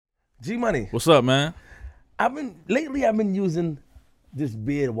G-Money. What's up, man? I've been using this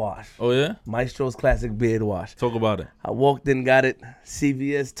beard wash. Oh, yeah? Maestro's Classic Beard Wash. Talk about it. I walked in, got it,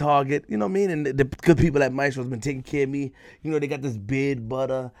 CVS, Target, you know what I mean? And the good people at Maestro's been taking care of me. You know, they got this beard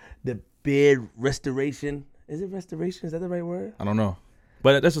butter, the beard restoration. Is it restoration? Is that the right word? I don't know.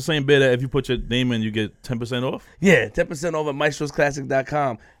 But that's the same bid that if you put your name in, you get 10% off? Yeah, 10% off at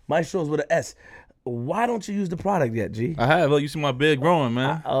maestrosclassic.com. Maestros with an S. Why don't you use the product yet, G? I have. Look, you see my beard growing,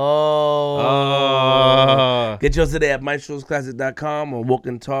 man. Get yours today at maestrosclassic.com or walk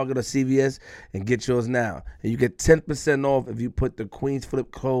in Target or CVS and get yours now. And you get 10% off if you put the QueenzFlip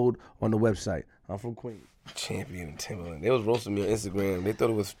code on the website. I'm from Queens. Champion and Timberland. They was roasting me on Instagram. They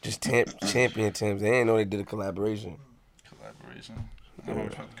thought it was just Champion Timbs. They didn't know they did a collaboration. I don't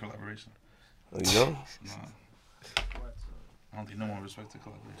respect the collaboration. Oh, you know? Nah. I don't think no one respects the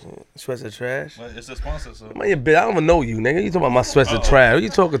collaboration. Sweats are trash? But it's a sponsor, so. Man, I don't even know you, nigga. You talking about my sweats are trash. Who you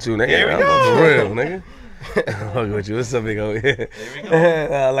talking to, nigga? Here we I'm go. for real, nigga. I'm fucking with you. What's up, big over here? Here we go.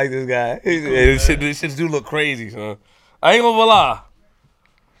 I like this guy. This shit do look crazy, son. I ain't gonna lie.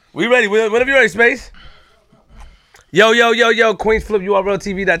 We ready? Whenever you ready, Space. Yo, QueenzFlip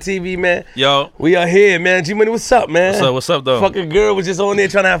URLTV.tv, man. Yo. We are here, man. G-Money, what's up, man? What's up, though? Fucking girl was just on there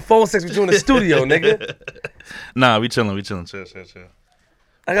trying to have phone sex with you in the studio, nigga. Nah, we chilling. Chill.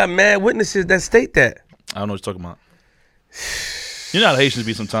 I got mad witnesses that state that. I don't know what you're talking about. You know how Haitians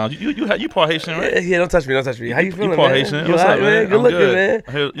be sometimes. You part Haitian, right? Yeah, don't touch me. How you feeling, You part man? Haitian. You What's all up, right, man? Good I'm looking, good. man.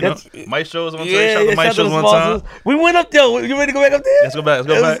 I hear, you know, Mike shows one time. Yeah, Shout out to Mike shout shows the one time. sponsors. We went up there. You ready to go back up there? Let's go back.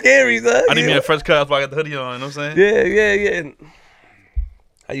 That was scary, son. I need me a fresh cut. That's why I got the hoodie on. You know what I'm saying? Yeah.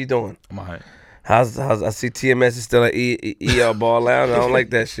 How you doing? I'm alright. How's I see TMS is still at ER Ball Lounge. I don't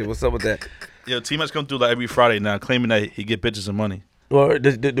like that shit. What's up with that? Yo, T-Max come through like every Friday now, claiming that he get bitches and money. Or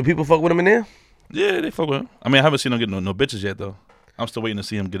do people fuck with him in there? Yeah, they fuck with him. I mean, I haven't seen him get no bitches yet though. I'm still waiting to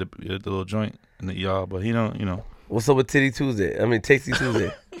see him get the little joint in the ER, but he don't, you know. What's up with Titty Tuesday? I mean, Tasty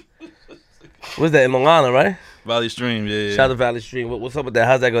Tuesday. What's that in Long Island, right? Valley Stream, yeah. Shout out to Valley Stream. What's up with that?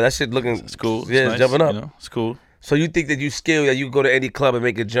 How's that go? That shit looking. It's cool. Yeah, it's it's nice, jumping up. You know? It's cool. So you think that you skilled that you go to any club and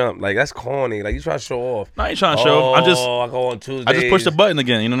make a jump? Like that's corny. Like you try to show off. No, I ain't trying to show. I go on Tuesdays. I just pushed the button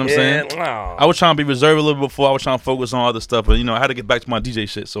again. You know what I'm saying? Wow. I was trying to be reserved a little bit before. I was trying to focus on other stuff, but you know, I had to get back to my DJ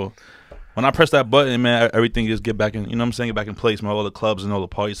shit. So when I press that button, man, everything just get back in. You know what I'm saying? Get back in place, man. All the clubs and all the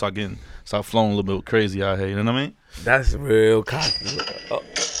parties start flowing a little bit crazy out here. You know what I mean? That's real cocky.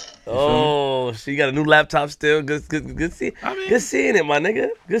 Oh, she got a new laptop still. Good seeing. Good seeing it, my nigga.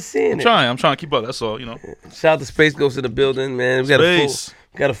 Good seeing it. I'm trying to keep up. That's all. You know. Shout out to Space Goes to the building, man. We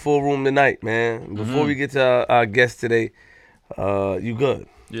got a full room tonight, man. Before we get to our guest today, you good?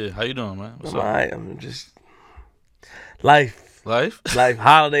 Yeah. How you doing, man? What's up? All right. I'm just life,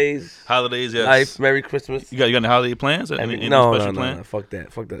 holidays, yes. life. Merry Christmas. You got any holiday plans? Any No, special plan? no. Fuck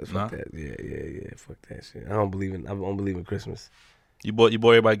that. Fuck that. Yeah. Fuck that shit. I don't believe in Christmas. You bought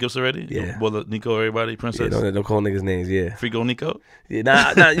everybody gifts already? Yeah. You bought Nico everybody, Princess? Yeah, don't call niggas names, yeah. Frigo Nico? Yeah,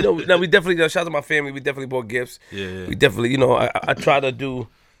 nah, you know, we definitely, shout out to my family, we definitely bought gifts. Yeah. We definitely, you know, I try to do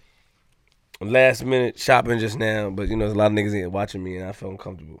last minute shopping just now, but you know, there's a lot of niggas ain't watching me and I feel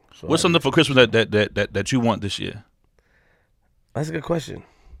uncomfortable. So What's something for Christmas that you want this year? That's a good question.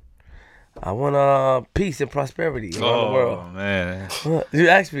 I want peace and prosperity around the world. Oh, man. You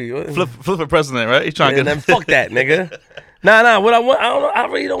asked me. Flip for president, right? He's trying to get... Fuck that, nigga. Nah, what I want, I don't know. I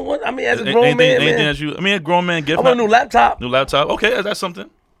really don't want, I mean, as a grown man, a grown man gift. I want a new laptop. New laptop. Okay, that's something.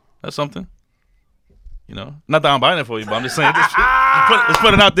 You know, not that I'm buying it for you, but I'm just saying, just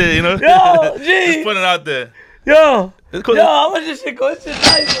put it out there, you know? Yo, G. Just put it out there. Yo, cool. how much this shit cost? It's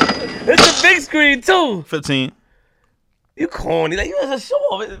nice. It's a big screen, too. 15. You corny. Like, you was a show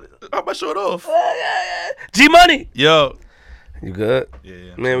off. How about show it off? G-Money. Yo. You good?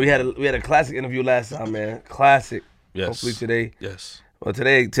 Yeah. Man, we had a classic interview last time, man. Classic. Yes. Hopefully today. Yes. Well,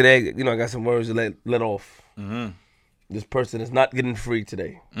 today, you know, I got some words to let off. Mm-hmm. This person is not getting free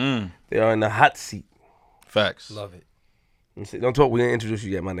today. Mm. They are in the hot seat. Facts. Love it. Don't talk. We didn't introduce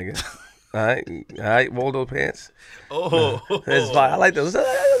you yet, my nigga. All right, Waldo pants. Oh. That's fine. I like those.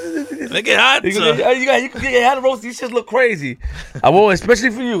 They get hot. You can get hot roast. These shits look crazy. I will,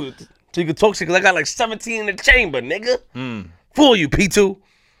 especially for you. So you can talk shit, because I got like 17 in the chamber, nigga. Fool you, P2.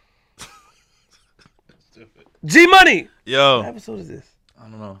 G-Money. Yo. What episode is this? I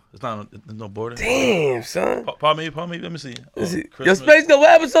don't know. There's no border. Damn, son. Pardon me. Let me see. Your Space, no, what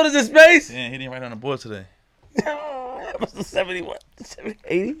episode is this, Space? Damn, he didn't write on the board today. Episode 71,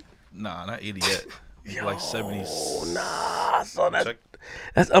 80? Nah, not 80 yet. Yo, like 70s. Oh, nah, son.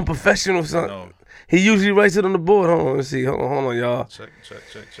 That's unprofessional, son. No. He usually writes it on the board. Hold on, let's see. Hold on, y'all. Check.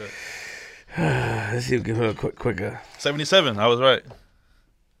 Let's see if we can get her quicker. 77. I was right.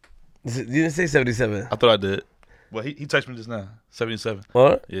 You didn't say 77. I thought I did. Well, he texted me just now. 77.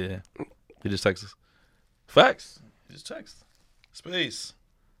 What? Yeah. He just texted us. Facts. He just text. Space.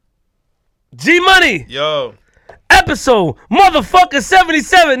 Gmoney. Yo. Episode motherfucking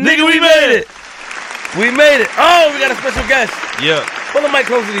 77. Nigga, we made it. We made it. Oh, we got a special guest. Yeah. Pull the mic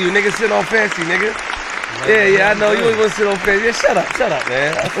closer to you, nigga. Sit on fancy, nigga. Yeah, I know. You ain't gonna sit on fancy. Yeah, shut up,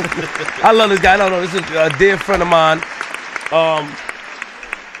 man. I love this guy. No, this is a dear friend of mine.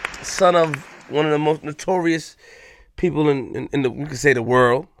 Son of one of the most notorious people in the, we could say, the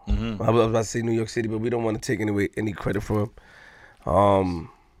world. I was about to say New York City, but we don't want to take any credit for him.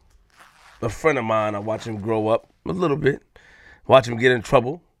 A friend of mine, I watch him grow up a little bit, watch him get in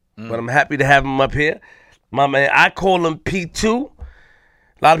trouble, but I'm happy to have him up here. My man, I call him P2.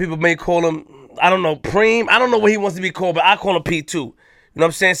 A lot of people may call him, I don't know, Preem. I don't know what he wants to be called, but I call him P2. You know what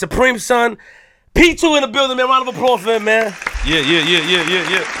I'm saying? Supreme son, P2 in the building, man. Round of applause for him, man. Yeah.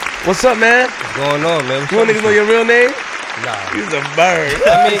 What's up, man? What's going on, man? You want niggas know your real name? Nah. He's a bird.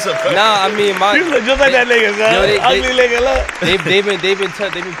 I mean, my. You look just like that nigga, son. Yo, Ugly nigga, look. They've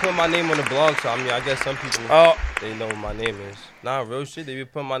been putting my name on the blog, so I mean, I guess some people they know what my name is. Nah, real shit. They be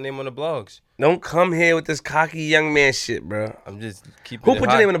putting my name on the blogs. Don't come here with this cocky young man shit, bro. I'm just keeping. Who put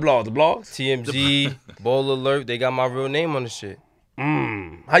your name on the blog? The blogs? TMZ, Bowl Alert. They got my real name on the shit.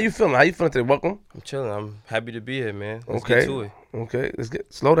 How you feeling? How you feeling today? Welcome. I'm chilling. I'm happy to be here, man. Let's get to it. Okay. Let's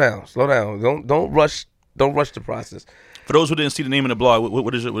get. Slow down. Don't rush. Don't rush the process. For those who didn't see the name in the blog,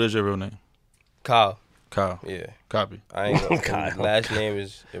 what is your real name? Kyle. Yeah. Copy. I ain't gonna, Kyle. Last name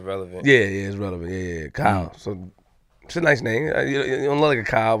is irrelevant. Yeah, it's relevant. Yeah. Kyle. So it's a nice name. You don't look like a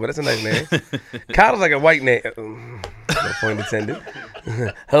Kyle, but that's a nice name. Kyle's like a white name. No point intended.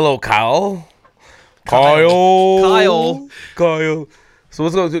 Hello, Kyle. Kyle. So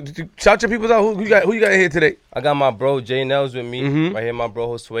what's going? Shout your people out. Who you got here today? I got my bro Jay Nels with me. Right here, my bro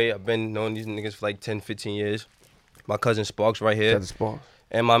Josue. I've been knowing these niggas for like 10, 15 years. My cousin Sparks right here. Sparks.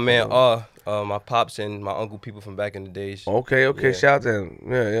 And my man my pops and my uncle, people from back in the days. Okay. Yeah. Shout out to him.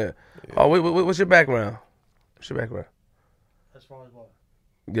 Yeah. Oh, wait, what's your background? As far as what?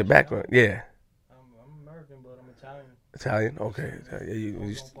 Your background, yeah. I'm American, but I'm Italian. Italian, okay. The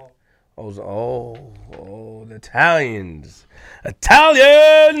Italians.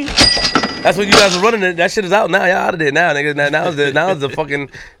 Italian! That's what you guys are running. That shit is out now. Y'all out of there now, nigga. Now it's the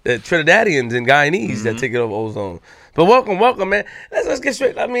fucking Trinidadians and Guyanese that take it over Ozone. But welcome, man. Let's get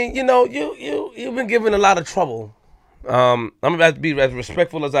straight. I mean, you know, you've been given a lot of trouble. I'm about to be as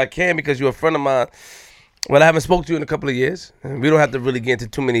respectful as I can because you're a friend of mine. Well, I haven't spoke to you in a couple of years. And we don't have to really get into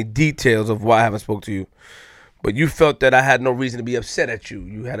too many details of why I haven't spoke to you. But you felt that I had no reason to be upset at you.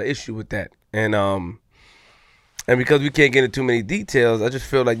 You had an issue with that. And because we can't get into too many details, I just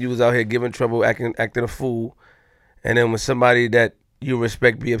feel like you was out here giving trouble, acting a fool. And then when somebody that you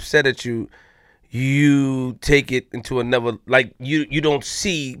respect be upset at you, you take it into another, like you don't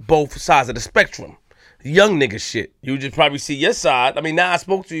see both sides of the spectrum. Young nigga shit. You just probably see your side. I mean, now I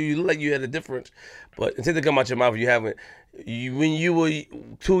spoke to you, you look like you had a difference. But until they come out your mouth, you haven't. When you were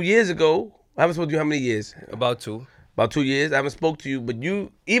 2 years ago, I haven't spoken to you how many years? About 2. About 2 years. I haven't spoke to you, but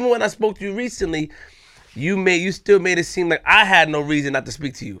you, even when I spoke to you recently, you still made it seem like I had no reason not to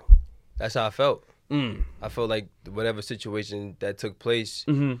speak to you. That's how I felt. I felt like whatever situation that took place,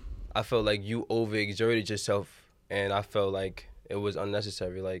 I felt like you overexerted yourself, and I felt like it was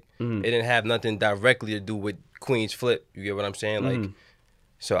unnecessary. Like it didn't have nothing directly to do with QueenzFlip. You get what I'm saying? Like,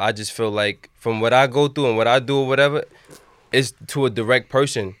 so I just feel like from what I go through and what I do or whatever, it's to a direct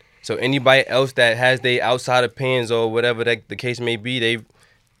person. So anybody else that has their outside opinions or whatever that the case may be,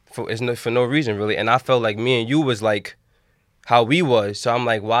 it's for no reason really. And I felt like me and you was like how we was. So I'm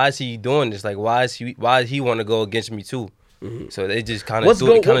like, why is he doing this? Like, why does he want to go against me too? So they just kind of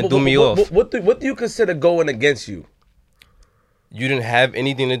threw me off. What do you consider going against you? You didn't have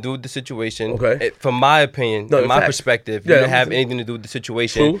anything to do with the situation. Okay. From my opinion, in my perspective, you didn't have anything to do with the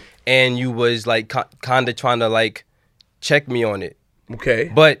situation. True. And you was like kind of trying to like check me on it.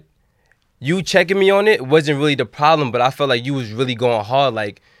 Okay. But you checking me on it wasn't really the problem, but I felt like you was really going hard.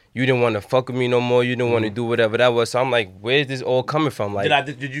 Like, you didn't want to fuck with me no more. You didn't want to do whatever that was. So I'm like, where's this all coming from? Like,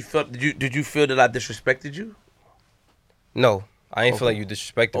 did you feel that I disrespected you? No, I ain't feel like you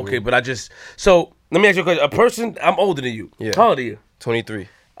disrespected me. Okay, but so let me ask you a question. A person, I'm older than you. Yeah. How old are you? 23.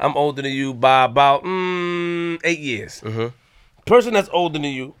 I'm older than you by about 8 years. Person that's older than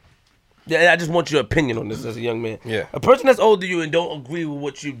you, I just want your opinion on this as a young man. Yeah. A person that's older than you and don't agree with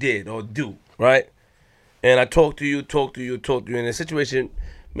what you did or do, right? And I talk to you, and the situation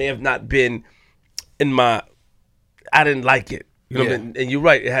may have not been I didn't like it. You know what I mean? And you're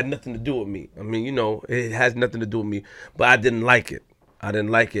right, it had nothing to do with me. I mean, you know, it has nothing to do with me, but I didn't like it. I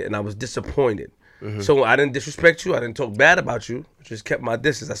didn't like it, and I was disappointed. So I didn't disrespect you. I didn't talk bad about you. I just kept my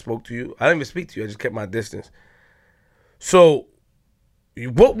distance. I spoke to you. I didn't even speak to you. I just kept my distance. So,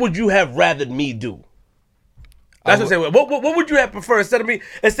 what would you have rather me do? That's what I'm saying. What would you have preferred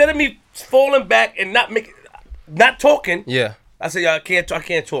instead of me falling back and not talking? Yeah. I say, I can't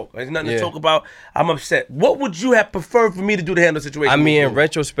talk. There's nothing to talk about. I'm upset. What would you have preferred for me to do to handle the situation? I mean, in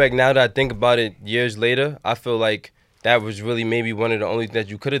retrospect, now that I think about it years later, I feel like that was really maybe one of the only things that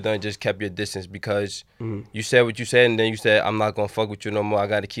you could have done, just kept your distance, because you said what you said, and then you said, I'm not going to fuck with you no more. I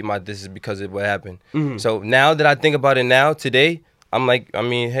got to keep my distance because of what happened. So now that I think about it now, today, I'm like, I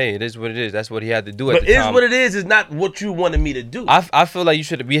mean, hey, it is what it is. That's what he had to do at the time. But what it is not what you wanted me to do. I feel like we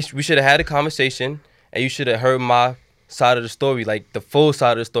should have had a conversation, and you should have heard my side of the story, like the full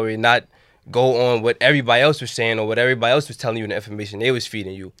side of the story, not go on what everybody else was saying or what everybody else was telling you in the information they was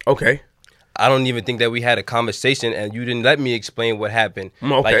feeding you. Okay. I don't even think that we had a conversation, and you didn't let me explain what happened.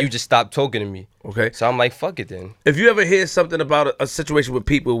 Okay. Like, you just stopped talking to me. Okay. So I'm like, fuck it then. If you ever hear something about a situation with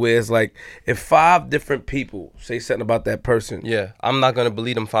people where it's like, if 5 different people say something about that person. Yeah, I'm not going to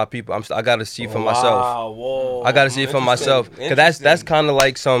believe them 5 people. I got to see it for myself. Wow, whoa. I got to see it for myself. Because that's kind of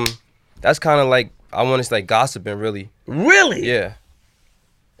like I want to say like gossiping, really. Really? Yeah.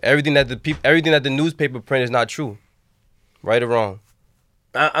 Everything that the newspaper print is not true. Right or wrong.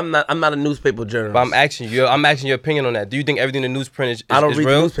 I'm not a newspaper journalist. But I'm asking your opinion on that. Do you think everything in the newsprint is I don't read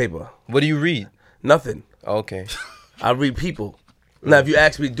real? the newspaper. What do you read? Nothing. Oh, okay. I read people. Now, if you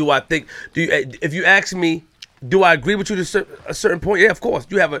ask me, if you ask me, do I agree with you to a certain point? Yeah, of course.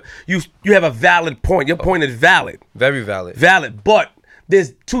 You have a valid point. Your point is valid. Very valid. Valid, but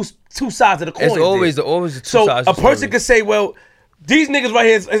there's two sides of the coin. It's always the two sides. So a person could say, well, these niggas right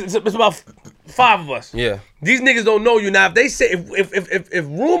here, it's about 5 of us. Yeah. These niggas don't know you. Now, if they say, if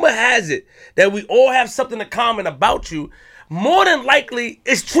rumor has it that we all have something in common about you, more than likely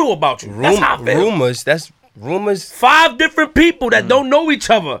it's true about you. That's how I feel. Rumors. 5 different people that don't know each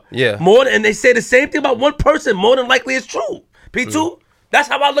other. Yeah. And they say the same thing about one person. More than likely it's true. P2. That's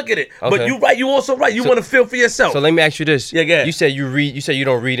how I look at it. Okay. But you right. You also right. You want to feel for yourself. So let me ask you this. Yeah, go ahead. You said you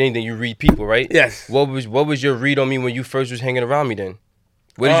don't read anything. You read people, right? Yes. What was your read on me when you first was hanging around me? Then,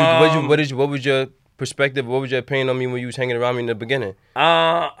 what was your perspective? What was your opinion on me when you was hanging around me in the beginning?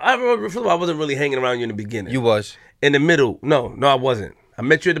 I remember. First of all, I wasn't really hanging around you in the beginning. You was. In the middle. No, I wasn't. I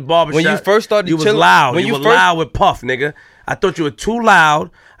met you at the barbershop. When you first started you was chilling, loud. You were loud with Puff, nigga. I thought you were too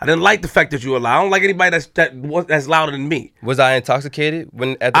loud. I didn't like the fact that you were loud. I don't like anybody that's louder than me. Was I intoxicated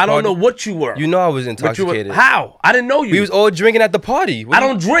when at the party? I don't know what you were. You know I was intoxicated. How? I didn't know you. We was all drinking at the party. I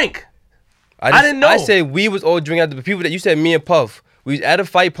don't drink. I didn't know. I said we was all drinking at the people that you said me and Puff. We was at a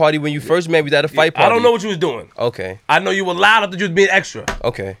fight party when you first met. We was at a fight party. I don't know what you was doing. Okay. I know you were loud. I thought you was being extra.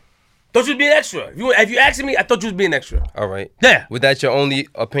 Okay. Thought you was being extra. If you asking me, I thought you was being extra. All right. Yeah. Was that your only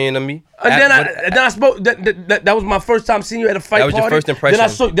opinion of me? Then I spoke. That was my first time seeing you at a fight party. That was your first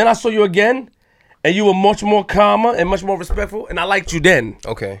impression. Then I saw you again, and you were much more calmer and much more respectful, and I liked you then.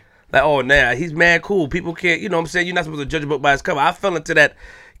 Okay. Like, oh, nah, he's mad cool. People can't, you know what I'm saying? You're not supposed to judge a book by its cover. I fell into that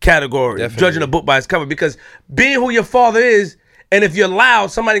category, Definitely. Judging a book by its cover, because being who your father is, and if you're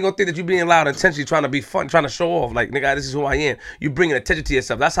loud, somebody gonna think that you're being loud intentionally trying to be fun, trying to show off. Like, nigga, this is who I am. You bringing attention to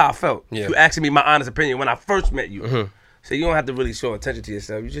yourself. That's how I felt. Yeah. You asking me my honest opinion when I first met you. So you don't have to really show attention to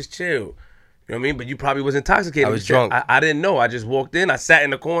yourself. You just chill. You know what I mean? But you probably was intoxicated. I was drunk. I didn't know. I just walked in. I sat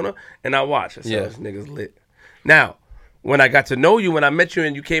in the corner and I watched. I said, this nigga's lit. Now, when I got to know you, when I met you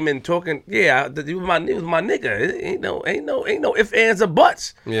and you came in talking, yeah, you was my nigga. It ain't no ifs, ands, or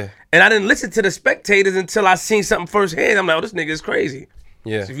buts. Yeah. And I didn't listen to the spectators until I seen something firsthand. I'm like, oh, this nigga is crazy.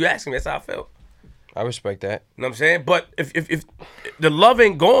 Yeah. So if you ask me, that's how I felt. I respect that. You know what I'm saying? But if the love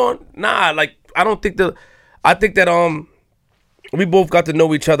ain't gone, nah, like I think that we both got to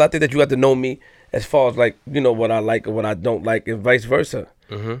know each other. I think that you got to know me as far as like, you know, what I like and what I don't like and vice versa.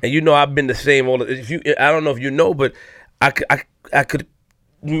 And you know I've been the same I don't know if you know, but I could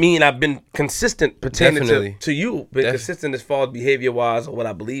mean I've been consistent pertaining to you. Been consistent as far as behavior wise or what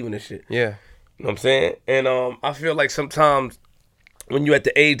I believe in and shit. Yeah. You know what I'm saying? And I feel like sometimes when you're at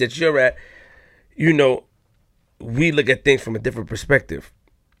the age that you're at, you know, we look at things from a different perspective.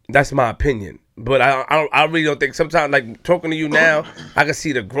 That's my opinion. But I really don't think sometimes, like talking to you now, I can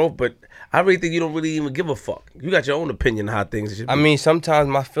see the growth, but I really think you don't really even give a fuck. You got your own opinion on how things should be. I mean, sometimes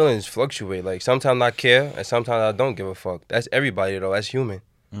my feelings fluctuate. Like sometimes I care and sometimes I don't give a fuck. That's everybody though. That's human.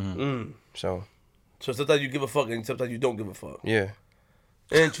 So sometimes you give a fuck and sometimes you don't give a fuck. Yeah.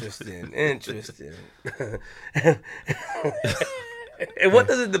 Interesting. And what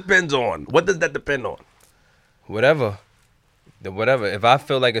does it depend on? What does that depend on? Whatever. If I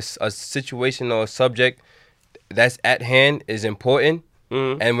feel like a situation or a subject that's at hand is important,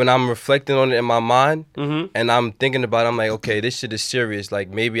 And when I'm reflecting on it in my mind, and I'm thinking about it, I'm like, okay, this shit is serious. Like,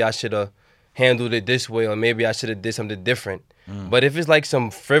 maybe I should have handled it this way, or maybe I should have did something different. But if it's like some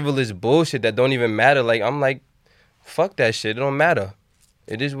frivolous bullshit that don't even matter, like, I'm like, fuck that shit. It don't matter.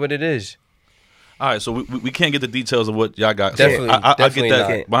 It is what it is. All right, so we can't get the details of what y'all got. Definitely, so I definitely get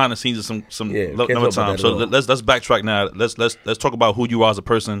that not. behind the scenes of some can't another talk about time. that So at all. let's backtrack now. Let's talk about who you are as a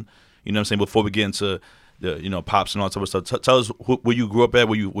person. You know what I'm saying? Before we get into the pops and all that type of stuff. Tell us where you grew up at.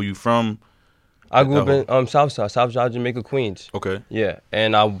 Where you from? I grew up in Southside Jamaica, Queens. Okay. Yeah,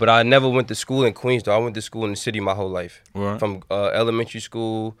 but I never went to school in Queens though. I went to school in the city my whole life. Right. From elementary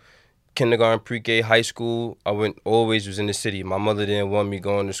school, kindergarten, pre-K, high school. I always was in the city. My mother didn't want me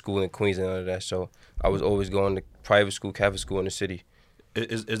going to school in Queens and none of that, so I was always going to private school, Catholic school in the city.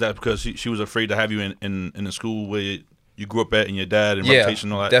 Is that because she was afraid to have you in the school where you grew up at and your dad and reputation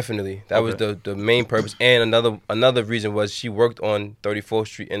and all that? Definitely. That was the main purpose. And another reason was she worked on 34th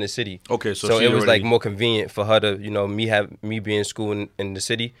Street in the city. Okay, so it was like more convenient for her to, me being in school in the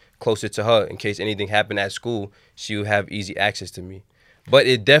city closer to her in case anything happened at school, she would have easy access to me. But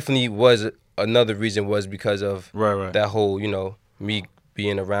it definitely was another reason was because of that whole, me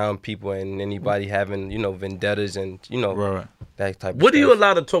being around people and anybody having, vendettas and, that type of What are you stuff.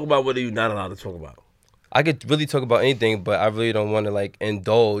 allowed to talk about? What are you not allowed to talk about? I could really talk about anything, but I really don't want to like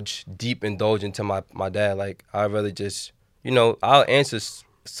deep indulge into my dad. Like I'd rather just, I'll answer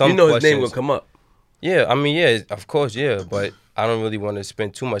some questions. His name will come up. Yeah, I mean, yeah, of course, yeah, but I don't really want to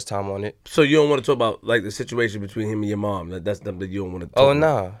spend too much time on it. So you don't want to talk about like the situation between him and your mom. That's something you don't want to talk about.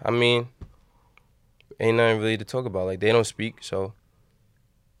 Nah. I mean, ain't nothing really to talk about. Like they don't speak, so.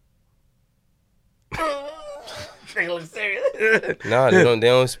 Nah, they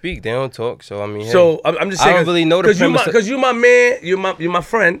don't speak. They don't talk. So I mean, so I'm just saying. I don't really know the premise. Because you're my man. You're my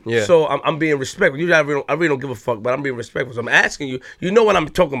friend. Yeah. So I'm being respectful. I really don't give a fuck, but I'm being respectful. So I'm asking you. You know what I'm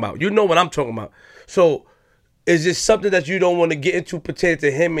talking about. You know what I'm talking about. So is this something that you don't want to get into pertaining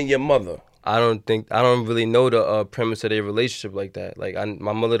to him and your mother? I don't really know the premise of their relationship like that. Like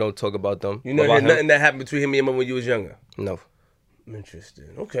my mother don't talk about them. You know, there's nothing that happened between him and your mother when you was younger. No.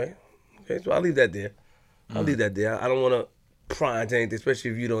 Interesting. Okay. So I'll leave that there. I don't want to pry into anything,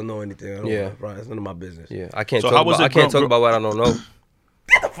 especially if you don't know anything. I don't want to pry. It's none of my business. Yeah, I can't talk about what I don't know.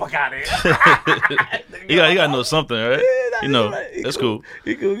 Get the fuck out of here. You got to know something, right? Yeah, Right. That's cool.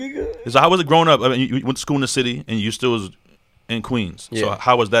 He cool. So how was it growing up? I mean, you went to school in the city and you still was in Queens. Yeah. So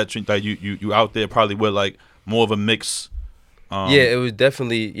how was that? Like you out there probably with like more of a mix. Yeah, it was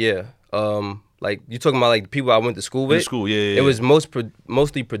definitely like you talking about like people I went to school with. In school, yeah. It was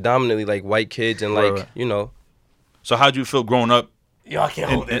mostly predominantly like white kids and like right. So how'd you feel growing up? Yo, I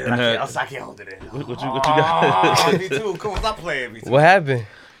can't hold it. I can't hold it. What you got? Me too. Come on, stop playing. Me too. What happened?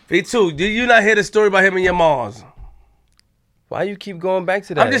 Me too. Did you not hear the story about him and your moms? Why you keep going back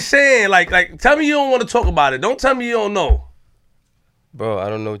to that? I'm just saying, like, tell me you don't want to talk about it. Don't tell me you don't know. Bro, I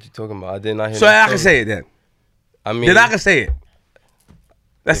don't know what you're talking about. I did not hear. So I can say it then. I mean, then I can say it.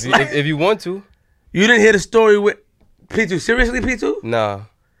 That's if you want to. You didn't hear the story with P2? Seriously, P2? Nah.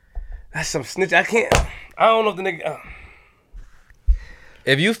 That's some snitch. I don't know if the nigga.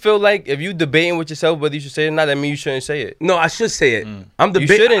 If you feel like if you debating with yourself whether you should say it or not, that means you shouldn't say it. No, I should say it. I'm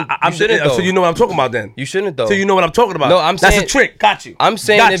debating. You shouldn't. You shouldn't though. So you know what I'm talking about then. You shouldn't though. So you know what I'm talking about. No, I'm saying that's a trick. Got you. I'm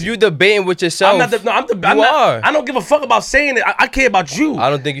saying Got if you debating with yourself, I don't give a fuck about saying it. I care about you.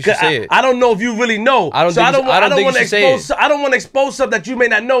 I don't think you should say it. I don't know if you really know. I don't want to expose stuff that you may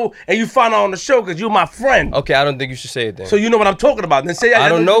not know and you find out on the show because you're my friend. Okay, I don't think you should say it then. So you know what I'm talking about. Then say I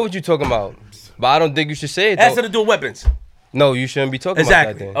don't know what you're talking about, but I don't think you should say it. Has to do with weapons. No, you shouldn't be talking about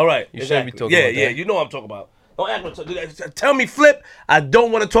that then. All right. You shouldn't be talking about that. Yeah, you know what I'm talking about. Don't act tell me, Flip, I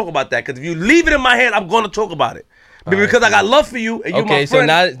don't want to talk about that. Because if you leave it in my hand, I'm going to talk about it. Because I got love for you and you're my friend.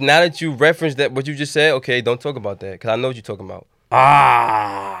 Okay, so now that you referenced that, what you just said, okay, don't talk about that. Because I know what you're talking about.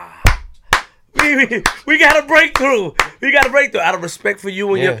 We got a breakthrough. Out of respect for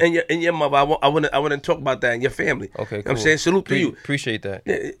you and your mother, I wouldn't talk about that and your family. Okay, cool. You know what I'm saying? Salute to you. Appreciate that.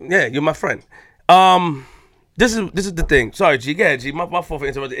 Yeah, you're my friend. This is the thing. Sorry, G. Go ahead, G. My fault for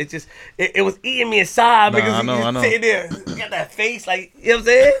interrupting. It's just it was eating me inside because I know. Sitting there, you got that face like, you know what I'm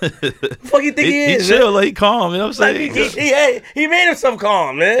saying? The fuck you think he is? He chill, like he calm. You know what I'm saying? He made himself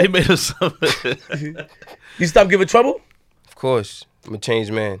calm, man. He made himself. You stop giving trouble? Of course, I'm a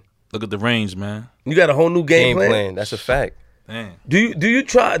changed man. Look at the range, man. You got a whole new game plan. That's a fact. Damn. Do you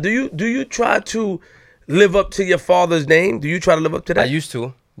try to live up to your father's name? Do you try to live up to that? I used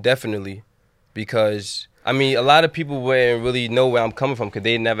to, definitely, because. I mean, a lot of people wouldn't really know where I'm coming from because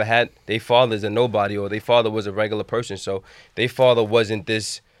they never had their father's a nobody or their father was a regular person. So their father wasn't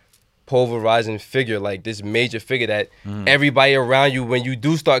this pulverizing figure, like this major figure that everybody around you, when you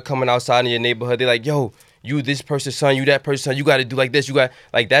do start coming outside in your neighborhood, they're like, yo, you this person's son, you that person's son, you got to do like this, you got,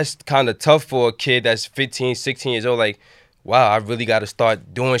 like, that's kind of tough for a kid that's 15, 16 years old. Like, wow, I really got to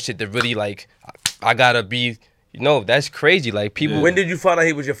start doing shit to really, like, I got to be, that's crazy. Like, people. When did you find out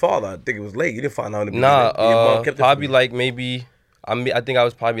he was your father? I think it was late. You didn't find out. Nah, probably like maybe, I think I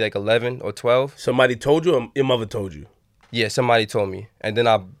was probably like 11 or 12. Somebody told you, or your mother told you? Yeah, somebody told me. And then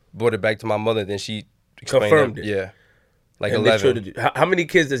I brought it back to my mother, then she Confirmed it. Yeah. Like And 11. How many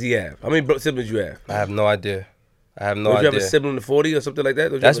kids does he have? How many siblings you have? I have no idea. Did you have a sibling to 40 or something like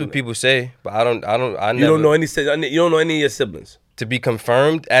that? That's what people say, but I never. You don't know any of your siblings? To be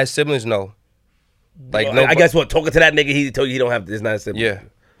confirmed as siblings, no. Like, Well, no. I guess what, talking to that nigga, he told you he don't have, it's not a sibling. Yeah.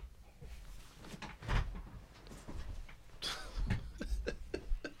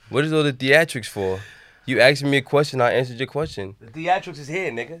 What is all the theatrics for? You asked me a question, I answered your question. The theatrics is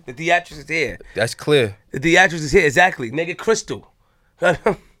here, nigga. The theatrics is here. That's clear. The theatrics is here, exactly. Nigga, Crystal. Yeah,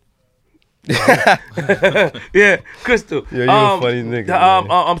 Crystal. Yeah, you a funny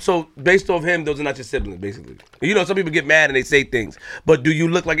nigga, So based off him, those are not your siblings, basically. Some people get mad and they say things. But do you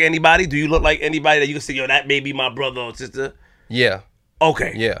look like anybody? Do you look like anybody that you can say, yo, that may be my brother or sister? Yeah.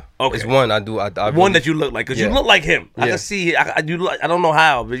 Okay. Yeah. Okay. It's one I do. I One really, that you look like, because you look like him. I Yeah. can see. I don't know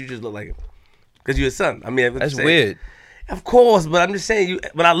how, but you just look like him. Because you're a son. I mean, That's weird. Of course, but I'm just saying.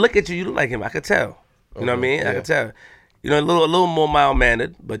 When I look at you, you look like him. I could tell. You know what I mean? I yeah. could tell. A little more mild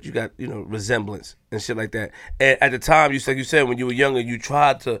mannered, but you got resemblance and shit like that. And at the time, you said when you were younger, you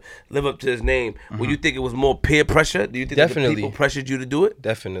tried to live up to his name. Would you think it was more peer pressure? Do you think that the Definitely. people pressured you to do it?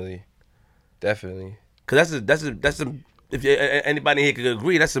 Definitely. Because that's some. If anybody here could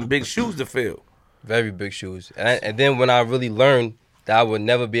agree, that's some big shoes to fill. Very big shoes. And then when I really learned that I would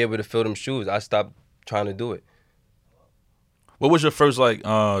never be able to fill them shoes, I stopped trying to do it. What was your first I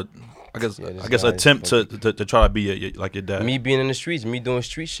guess attempt to try to be like your dad? Me being in the streets, me doing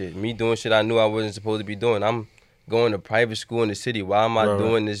street shit, me doing shit I knew I wasn't supposed to be doing. I'm going to private school in the city. Why am I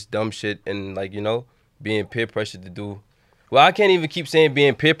doing this dumb shit and being peer pressured to do? Well, I can't even keep saying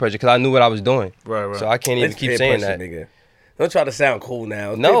being peer pressure because I knew what I was doing. Right. So I can't even keep saying that. Nigga. Don't try to sound cool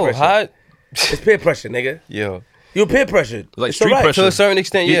now. It's No, peer pressure. how? It's peer pressure, nigga. Yo. You're peer pressured. Like It's street alright. pressure. To a certain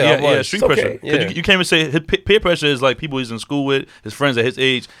extent, yeah. I was. street It's pressure. okay. 'Cause Yeah. You can't even say peer pressure is like people he's in school with, his friends at his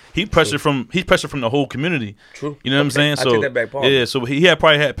age. He's pressured from the whole community. True. You know what I'm saying? I So take that back, Paul. yeah, so he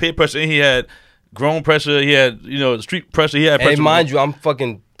probably had peer pressure and he had grown pressure. He had street pressure. He had pressure. And mind you, I'm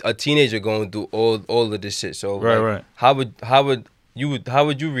fucking a teenager going through all of this shit. So Right. How would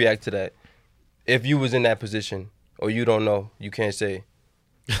you react to that if you was in that position or you don't know? You can't say.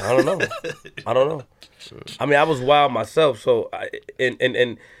 I don't know. I mean, I was wild myself, so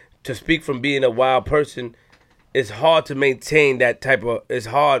and to speak from being a wild person, it's hard to maintain that type of. It's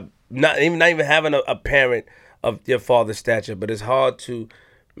hard not even having a parent of your father's stature, but it's hard to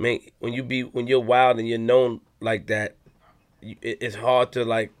make when you're wild and you're known like that. It's hard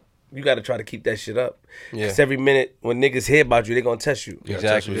to you got to try to keep that shit up. Yeah. Because every minute when niggas hear about you, they gonna test you.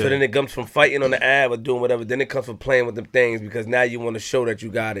 Exactly. So then it comes from fighting on the ab or doing whatever. Then it comes from playing with them things because now you want to show that you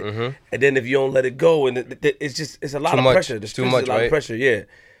got it. And then if you don't let it go, and it's a lot of pressure. The streets is a lot of pressure. Yeah.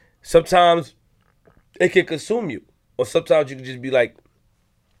 Sometimes it can consume you, or sometimes you can just be like,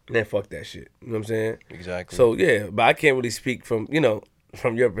 man, fuck that shit. You know what I'm saying? Exactly. So yeah, but I can't really speak from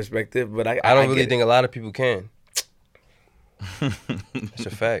from your perspective. But I don't really get think a lot of people can. That's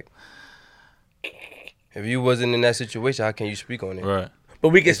a fact. If you wasn't in that situation, how can you speak on it? Right. But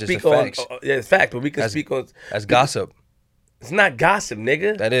we can It's just speak a on. fact. Yeah, it's fact. But we can speak on. That's gossip. It's not gossip,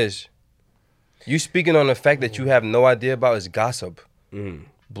 nigga. That is. You speaking on the fact that you have no idea about is gossip.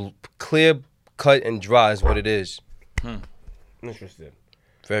 Clear, cut, and dry is what it is. Interesting.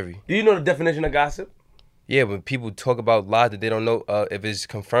 Very. Do you know the definition of gossip? Yeah, when people talk about lies that they don't know if it's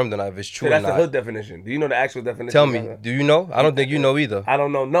confirmed or not, if it's true So that's or the not. hood definition. Do you know the actual definition? Tell of me, gossip? do you know? I don't think you know either. I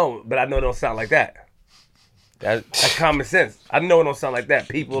don't know. No, but I know it don't sound like that. That's That, common sense. I know it don't sound like that.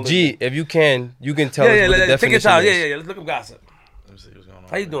 People. G, if you can tell us what the take your definition time. is. Yeah. Let's look up gossip. Let me see what's going on.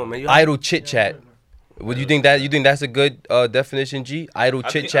 How you doing, man? You Idle chit chat. Would you think that's a good definition, G? Idle I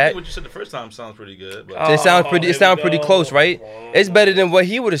chit think chat. what you said the first time sounds pretty good. But It sounds pretty. here It sounds we pretty go. close, right? It's better than what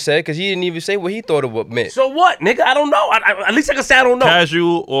he would have said because he didn't even say what he thought it would meant. So what, nigga? I don't know. At least I can say I don't know.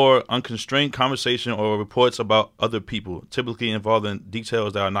 casual or unconstrained conversation or reports about other people, typically involving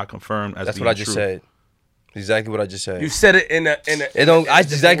details that are not confirmed as That's being what I just true. said. Exactly what I just said. You said it in a. It don't. I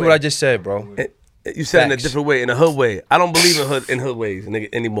exactly what I just said, bro. You said it in a Facts. different way, in a hood way. I don't believe in hood ways, nigga,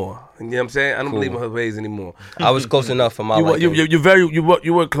 anymore. You know what I'm saying? I don't believe in hood ways anymore. I was close enough for my life.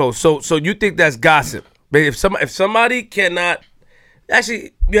 You were close. So you think that's gossip? But if somebody cannot,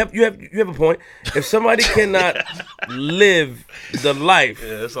 Actually, you have a point. If somebody cannot live the life,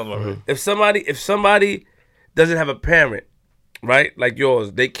 Yeah, that's something about it. if somebody doesn't have a parent, right, like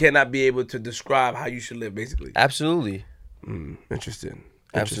yours, they cannot be able to describe how you should live, basically. Absolutely. Interesting.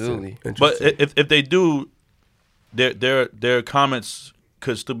 Absolutely. But if they do, their comments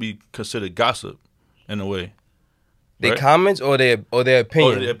could still be considered gossip in a way. Their Right? comments or their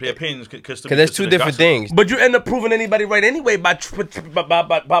opinion. Or their opinions could still be Because there's two considered different gossip. things. But you end up proving anybody right anyway by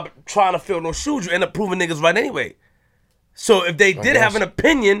trying to fill those shoes. You end up proving niggas right anyway. So if they did have an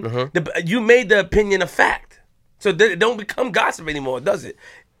opinion, you made the opinion a fact. So it don't become gossip anymore, does it?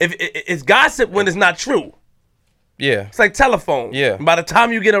 If it's gossip when it's not true. Yeah. It's like telephone. Yeah. By the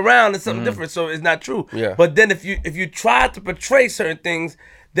time you get around, it's something different, so it's not true. Yeah. But then if you try to portray certain things,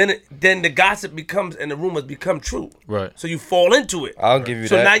 then the gossip becomes and the rumors become true. Right. So you fall into it. I'll give you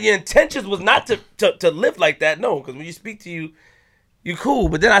so that. now your intentions was not to live like that. No, because when you speak to you cool.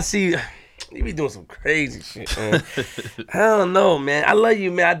 But then I see you be doing some crazy shit, man. I don't know, man. I love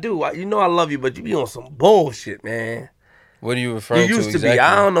you, man. I do. You know I love you, but you be on some bullshit, man. What are you referring You to used to exactly? be.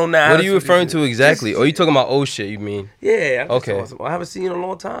 I don't know now. What are you That's referring you- to exactly? Just- Or you talking about old shit, you mean? Yeah. Okay. I haven't seen you in a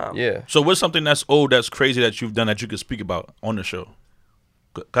long time. Yeah. So what's something that's old, that's crazy that you've done that you could speak about on the show?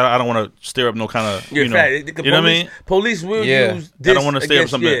 'Cause I don't want to stir up no kind of, Yeah, you know, fact. you The know what I mean? Police will Yeah. use I this don't want to stir up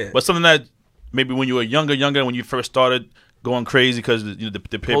against- something, yeah. but something that maybe when you were younger, when you first started going crazy because the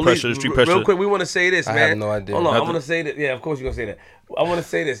peer pressure, the street pressure. Real quick, we want to say this, I man. have no idea. Hold on, I'm Nothing. going to say that. Yeah, of course you're going to say that. I want to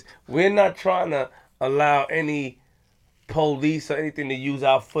say this. We're not trying to allow any police or anything to use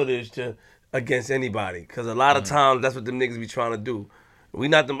our footage against anybody, because a lot of times that's what them niggas be trying to do. We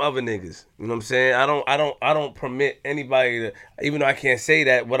not them other niggas. You know what I'm saying? I don't permit anybody to, even though I can't say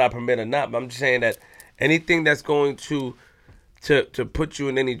that what I permit or not, but I'm just saying that anything that's going to put you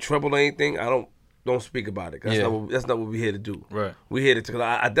in any trouble or anything, don't speak about it. That's, Yeah. that's not what we're here to do. Right. We here to, cause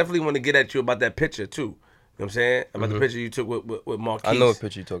I definitely want to get at you about that picture too. You know what I'm saying? About the picture you took with Marquise. I know what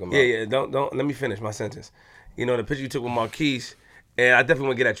picture you're talking about. Yeah. Don't let me finish my sentence. You know, the picture you took with Marquise, and I definitely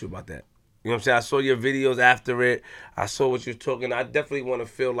want to get at you about that. You know what I'm saying? I saw your videos after it. I saw what you're talking. I definitely want to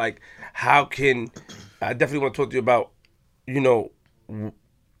feel like I definitely want to talk to you about, you know,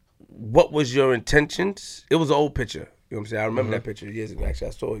 what was your intentions? It was an old picture. You know what I'm saying? I remember that picture years ago. Actually,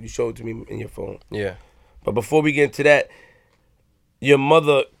 I saw it. You showed it to me in your phone. Yeah. But before we get into that, your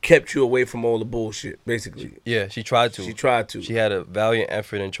mother kept you away from all the bullshit, basically. Yeah, she tried to. She tried to. She had a valiant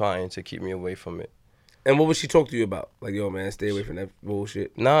effort in trying to keep me away from it. And what would she talk to you about? Like, yo, man, stay away from that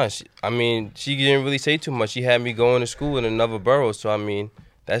bullshit. Nah, she didn't really say too much. She had me going to school in another borough, so I mean,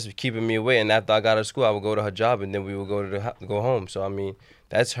 that's keeping me away. And after I got out of school, I would go to her job, and then we would go home. So I mean,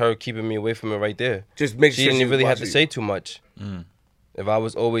 that's her keeping me away from it right there. Just make She sure didn't really have to watching say too much. If I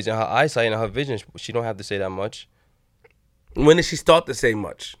was always in her eyesight and her vision, she don't have to say that much. you. When did she start to say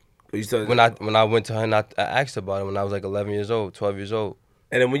much? You started, When I went to her and I asked about it when I was like 11 years old, 12 years old,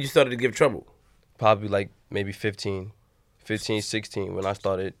 and then when you started to give trouble, probably like maybe 15, 16 when I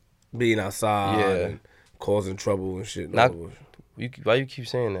started. being outside Yeah. and causing trouble and shit. Not- Why you keep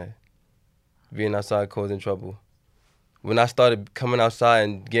saying that? Being outside causing trouble. When I started coming outside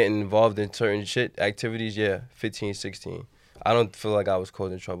and getting involved in certain shit activities, yeah, 15, 16. I don't feel like I was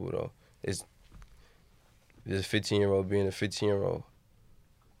causing trouble though. It's a 15-year-old being a 15-year-old.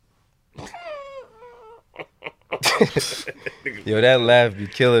 Yo, that laugh be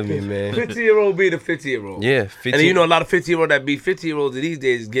killing me, man. 50-year-old being a 50-year-old. Yeah, 15. And you know, a lot of 50-year-old that be 50-year-olds these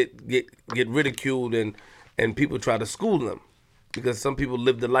days get ridiculed and people try to school them because some people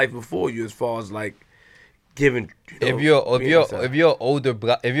live the life before you as far as like giving. You know, if you're an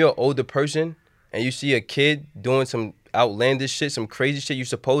older person and you see a kid doing some outlandish shit, some crazy shit, you're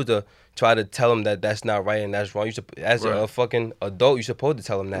supposed to try to tell them that that's not right and that's wrong. As a fucking adult, you're supposed to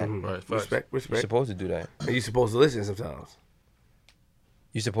tell them that. Right. respect. You're supposed to do that. And you're supposed to listen sometimes.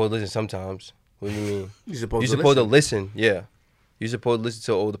 You're supposed to listen sometimes. What do you mean? You're supposed You're to supposed listen. to listen. Yeah. You're supposed to listen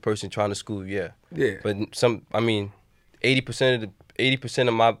to an older person trying to school you. Yeah. Yeah. But 80%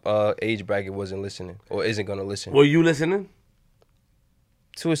 of my age bracket wasn't listening or isn't gonna listen. Were you listening?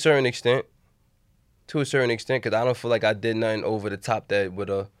 To a certain extent. Because I don't feel like I did nothing over the top that would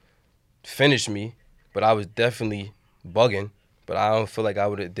have finished me. But I was definitely bugging. But I don't feel like I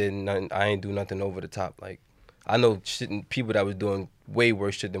would have did nothing. I ain't do nothing over the top. Like, I know people that was doing way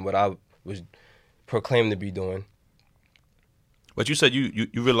worse shit than what I was proclaimed to be doing. But you said you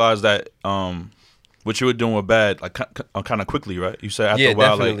realized that what you were doing was bad, like kind of quickly, right? You said after a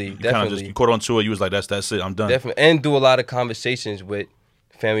while, definitely, like you kind of just you caught on to it. You was like, that's it, I'm done. Definitely, and do a lot of conversations with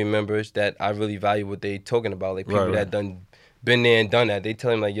family members that I really value what they talking about. Like people that been there and done that. They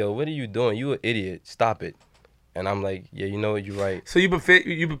tell him like, yo, what are you doing? You an idiot. Stop it. And I'm like, yeah, you know what, you're right. So you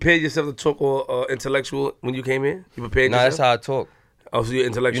prepared yourself to talk all intellectual when you came in? You prepared yourself? That's how I talk. Oh, so you're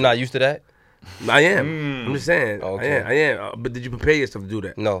intellectual. You're not used to that? I am. I'm just saying. Okay. I am. But did you prepare yourself to do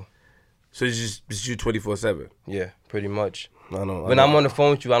that? No. So it's just you 24/7? Yeah, pretty much. I know. When I'm on the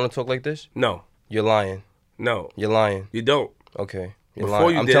phone with you, I don't talk like this? No. You're lying. No. You're lying. You don't. Okay. You're Before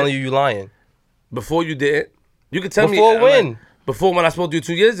lying. you I'm did. telling you, you're lying. Before you did. You could tell me. Before when? Before when I spoke to you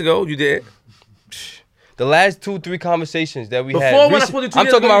 2 years ago, you did. The last 2-3 conversations that we had. Before when I spoke to you 2 I'm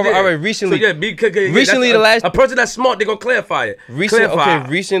years talking ago, about you did. all right. Recently, So yeah, recently the last a person that's smart, they're gonna clarify it. okay.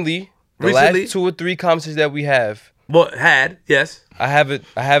 Recently, the Recently? last 2 or 3 conversations that we have, What had? Yes. I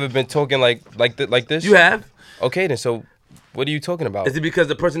haven't been talking like this. You have. Okay, then so what are you talking about? Is it because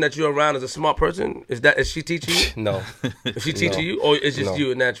the person that you're around is a smart person? Is she teaching you? No. Is she teaching you, or is just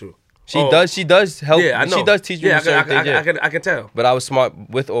you natural? She does help. Yeah, I know. She does teach me certain things. I can tell. But I was smart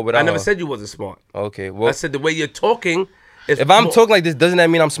with or without I never her. said you wasn't smart. Okay, well, I said the way you're talking. Is if I'm more- talking like this, doesn't that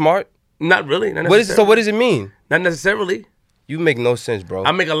mean I'm smart? not really. Not What is necessarily. what does it mean? Not necessarily. You make no sense, bro.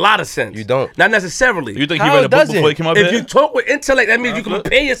 I make a lot of sense. You don't. Not necessarily. You think How he read a book does it? before he came up If here? you talk with intellect, that means you can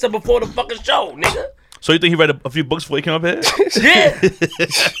prepare yourself before the fucking show, nigga. So you think he read a few books before he came up here? Yeah.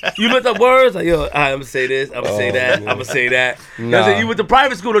 You looked up words like, yo, I'm gonna say this, I'm gonna say that, I'm gonna say that. You know what I'm saying? You went to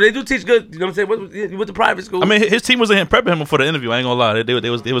private school, though. They do teach good. You know what I'm saying? You went to private school. I mean, his team was in here prepping him before the interview. I ain't gonna lie. They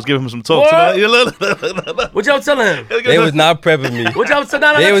was giving him some talks. What? What y'all telling him? They was not prepping me. What y'all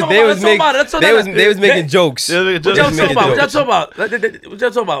telling? They was making jokes. What y'all talking about? What y'all talking about? What y'all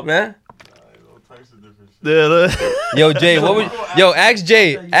talking about, man? Yo, Jay, what would ask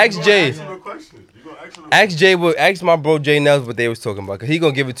Jay. Ask my bro Jay Nels what they was talking about, cause he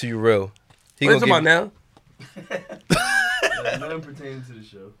gonna give it to you real. He What you gonna talking about now? Nothing pertaining to the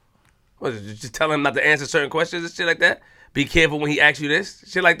show. What is it, just tell him not to answer certain questions and shit like that? Be careful when he asks you this,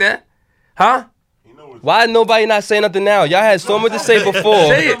 shit like that? Huh? Why nobody not saying nothing now? Y'all had so much to say before.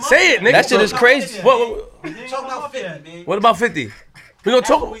 Say it, nigga. That shit is crazy. Talk about 50, man. What about 50? We gonna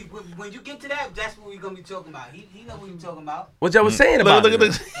talk. When you get to that, that's what we gonna be talking about. He know what you talking about. What y'all was saying about Look it? at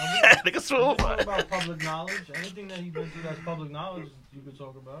this. Nigga swole. Talk about public knowledge. Anything that you've been through that's public knowledge, you could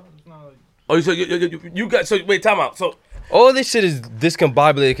talk about. It's not like. Oh, so you got so wait, time out. So All this shit is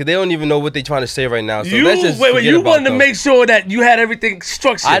discombobulated because they don't even know what they trying to say right now. So you let's just wait, forget you about wanted to them. make sure that you had everything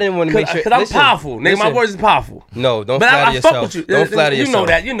structured. I didn't want to make sure because I'm listen, powerful, nigga. My listen. words is powerful. No, don't But flatter I fuck yourself. with you. Don't flatter You yourself. know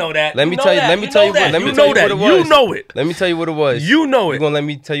that. You know that. Let me You tell know you. that. Let me tell you what. Let me You tell know you that. what it was. You know it. Let me tell you what it was. You know it. You gonna let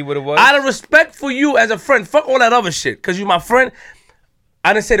me tell you what it was? Out of respect for you as a friend, fuck all that other shit. Cause you my friend.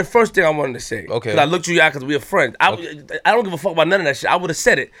 I didn't say the first thing I wanted to say. Okay. Cause I looked you out because we are friends. I don't give a fuck about none of that shit. I would have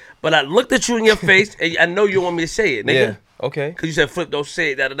said it, but I looked at you in your face and I know you want me to say it, nigga. Yeah. Okay. Cause you said Flip, don't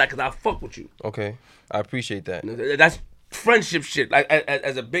say it that cause I fuck with you. Okay. I appreciate that. That's friendship shit. Like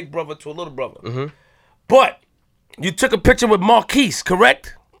as a big brother to a little brother. Mm-hmm. But you took a picture with Marquise,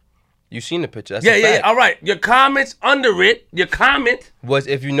 correct? You seen the picture? That's Yeah, a yeah, fact. yeah. All right. Your comments under it. Your comment. Was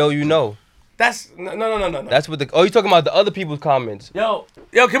if you know, you know. That's no. That's what the. Oh, you talking about the other people's comments? Yo,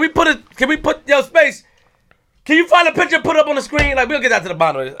 can we put space? Can you find a picture and put it up on the screen? Like we'll get that to the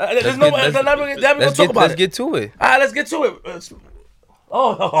bottom. There's no. Let's talk about Let's it. get to it. All right, let's get to it.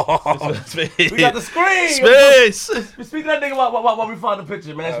 Oh, we got the screen. Space. Speak to that nigga while we find the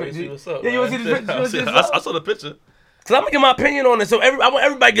picture, man. What's up, Yeah, you want to see this picture? You wanna see this? I saw the picture. Cause I'm gonna get my opinion on it. So I want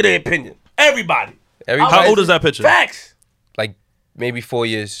everybody to get their opinion. Everybody. How old is that picture? Facts. Like maybe 4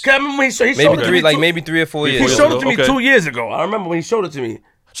 years. Cause I remember when he showed Maybe it to three. me Like two- maybe 3 or 4 He years. showed it to me Okay. 2 years ago. I remember when he showed it to me.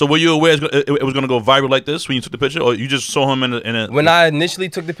 So were you aware it was gonna go viral like this when you took the picture, or you just saw him in a? When I initially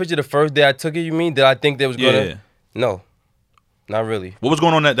took the picture, the first day I took it, you mean did I think they was gonna? Yeah. No, not really. What was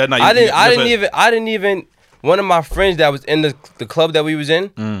going on that night? I didn't even. One of my friends that was in the club that we was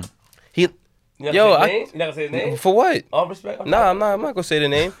in. He. You Yo, not gonna say his name? For what? All respect. Nah, I'm not gonna say the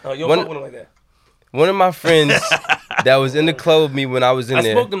name. Oh, you don't One- fuck with him like that. One of my friends that was in the club with me when I was in I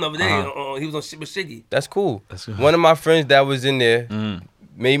there. spoke to him the other day. He was on shit with Shiggy. That's cool. good. One of my friends that was in there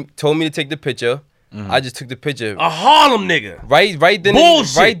told me to take the picture. Mm-hmm. I just took the picture. A Harlem nigga. Right then,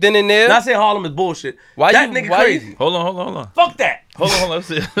 Bullshit. right then and there. Not saying Harlem is bullshit. Why that you- nigga why you- crazy. Hold on. Fuck that. Hold on. Let's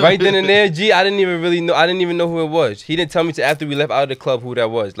see. Right then and there, G, I didn't even really know. I didn't even know who it was. He didn't tell me till after we left out of the club who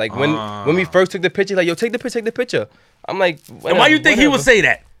that was. Like when we first took the picture, like yo, take the picture. I'm like, And why you think he would say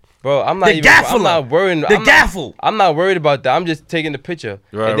that? Bro, I'm not The even. gaffler. I'm not worried. The gaffle. I'm not worried about that. I'm just taking the picture.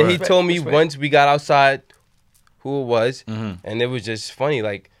 Right, and then he right. told me Respect. once we got outside who it was, Mm-hmm. and it was just funny.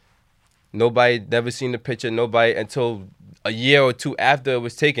 Like nobody never seen the picture. Nobody until a year or two after it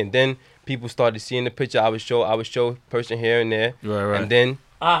was taken. Then people started seeing the picture. I would show person here and there, Right. and then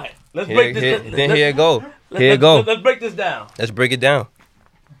All right. Let's break this. here it go. Here it Let's go. Let's break this down. Let's break it down.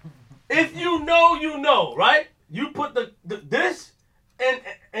 If you know, you know, right? you put this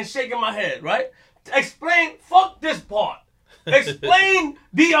and shaking my head, right? Explain, fuck this part. Explain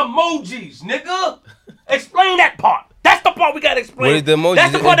the emojis, nigga. Explain that part. That's the part we gotta explain. What is the emoji?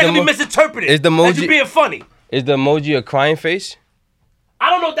 That's the part that can be misinterpreted. Is the emoji as you being funny? Is the emoji a crying face?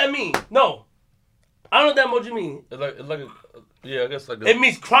 I don't know what that means. No, I don't know what that emoji means. It's like yeah, I guess like It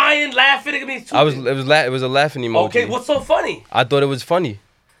means crying, laughing. It means two things. It was a laughing emoji. Okay, what's so funny? I thought it was funny.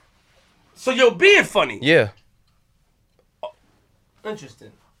 So you're being funny. Yeah.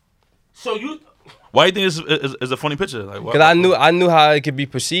 Interesting. So you. Why do you think it's a funny picture? Like, Because I knew how it could be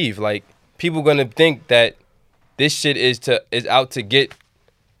perceived. Like people gonna think that this shit is out to get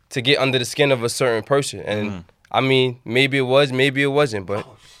under the skin of a certain person, and I mean maybe it was, maybe it wasn't, but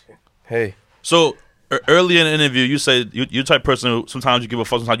hey. So earlier in the interview, you said you type person who sometimes you give a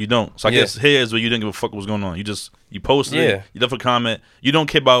fuck, sometimes you don't. So I guess here's where you didn't give a fuck what was going on. You posted it, you left a comment. You don't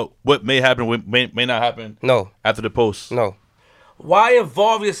care about what may happen, what may not happen. No. After the post. No. Why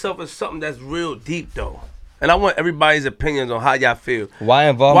involve yourself in something that's real deep though? And I want everybody's opinions on how y'all feel. Why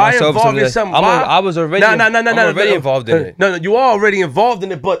involve myself in something? I was already already involved in it. No, you are already involved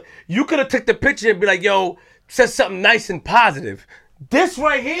in it, but you could have took the picture and be like, yo, said something nice and positive. This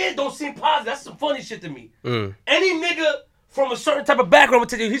right here don't seem positive. That's some funny shit to me. Any nigga from a certain type of background would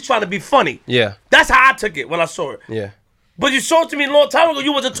tell you he's trying to be funny. Yeah. That's how I took it when I saw it. Yeah. But you showed it to me a long time ago.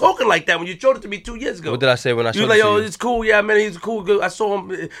 You wasn't talking like that when you showed it to me 2 years ago. What did I say when I showed it to you? You was like, yo, it's cool. Yeah, man, he's cool. I saw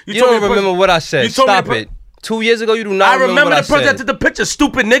him. You don't remember what I said. Stop it. 2 years ago, you do not remember what I said. I remember the person that took the picture,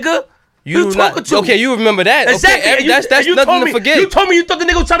 stupid nigga. You talking to? Okay, you remember that. Exactly. Okay, that's nothing to forget. You told me you thought the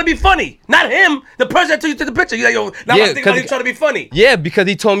nigga was trying to be funny. Not him. The person that took you to the picture. You like, yo, now I think about him trying to be funny. Yeah, because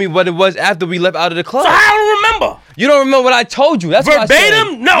he told me what it was after we left out of the club. So I don't remember. You don't remember what I told you. That's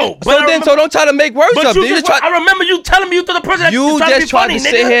verbatim? No. So don't try to make words up. I remember you telling me you thought the person that you trying to be funny, nigga. You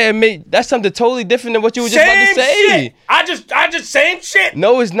just tried to sit here and make that's something totally different than what you were just about to say. Shit. I just same shit.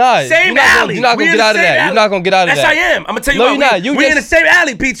 No, it's not. Same alley. You're not gonna get out of that. You're not gonna get out of that. Yes, I am. I'm gonna tell you what. No, you're not. We in the same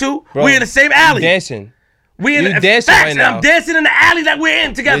alley, P2. We in the same alley. Dancing. You're dancing right now. I'm dancing in the alley that we're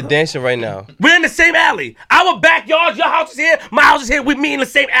in together. You're dancing right now. We're in the same alley. Our backyards, your house is here, my house is here. We meet in the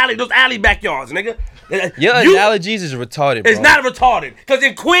same alley. Those alley backyards, nigga. Your analogies is retarded, bro. It's not retarded. Because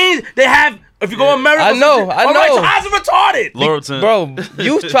in Queens, they have, if you go in America. I know. All right, so how's it retarded? Lorton. Bro,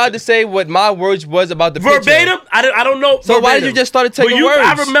 you tried to say what my words was about the picture. Verbatim? I don't know. So why did you just start taking words?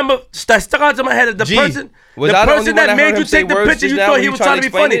 I remember, that stuck out to my head is the person that made you take the picture, you thought he was trying to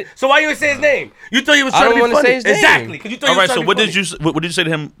be funny. So why you didn't say his name? You thought he was trying to be funny. Say his name. Exactly. All right, so what did you say to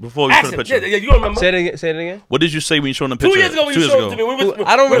him before you showed the picture? Yeah, you remember. Say it again. What did you say when you showed him the picture? 2 years ago when you showed it to me.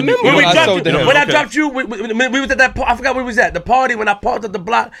 I don't remember when I showed it to him. When I dropped you, we was at that, I forgot where we was at. The party when I parked at the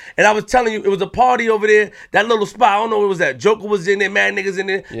block, and I was telling you, it was a party over there, that little spot, I don't know where it was at. Joker was in there, mad niggas in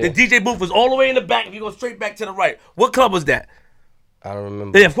there. The DJ booth was all the way in the back, if you go straight back to the right. What club was that? I don't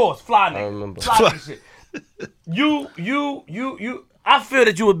remember. Yeah, of course, Fly nigga. I don't remember. Fly nigga shit. You, I feel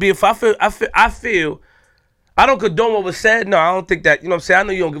that you would be, I feel, I don't condone what was said. No, I don't think that, you know what I'm saying? I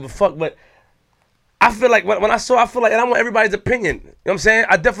know you don't give a fuck, but I feel like when I saw, I feel like, and I want everybody's opinion. You know what I'm saying?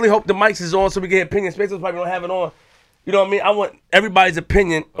 I definitely hope the mics is on so we get opinions. Spaces probably don't have it on. You know what I mean? I want everybody's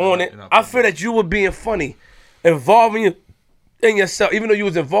opinion on it. I feel that you were being funny, involving you in yourself. Even though you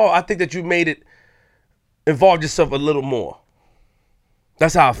was involved, I think that you made it involve yourself a little more.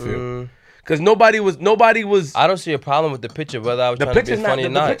 That's how I feel. Because nobody was. I don't see a problem with the picture, whether I was trying to be funny or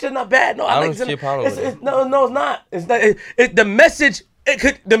not. The picture's not bad. No, I don't see a problem with it. No, it's not. It's not.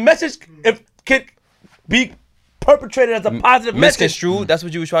 The message could be perpetrated as a positive message. Misconstrued? That's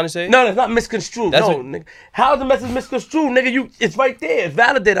what you were trying to say? No, it's not misconstrued. Nigga. How's the message misconstrued, nigga? It's right there. It's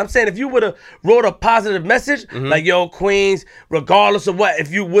validated. I'm saying if you would have wrote a positive message, like, yo, Queens, regardless of what,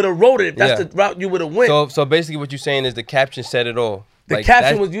 if you would have wrote it, if that's the route you would have went. So basically what you're saying is the caption said it all. The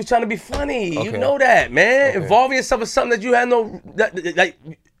caption was you trying to be funny. Okay. You know that, man. Okay. Involving yourself in something that you had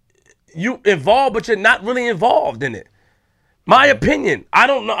you involved, but you're not really involved in it. My opinion. I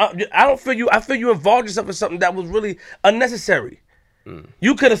don't know. I don't feel you. I feel you involved yourself in something that was really unnecessary.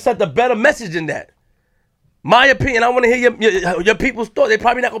 You could have sent a better message than that. My opinion. I want to hear your people's thought. They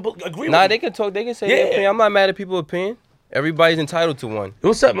probably not gonna agree with me. Nah, they can talk. They can say their opinion. I'm not mad at people's opinion. Everybody's entitled to one.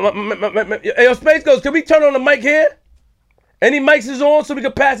 What's up? Hey, yo, Space Ghost, can we turn on the mic here? Any mics is on so we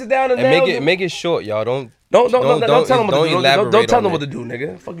can pass it down and make it short, y'all. Don't tell them what to do. Don't tell them what to do,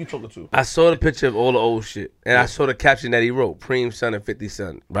 nigga. Fuck you talking to. I saw the picture of all the old shit, and I saw the caption that he wrote: Preem, Son, and 50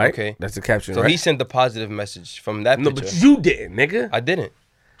 Cent. Right? Okay, that's the caption. So right? he sent the positive message from that picture. No, but you didn't, nigga. I didn't.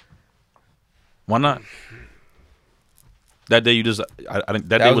 Why not? That day you just, that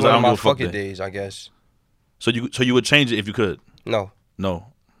day was one of my fucking days, I guess. So you would change it if you could? No.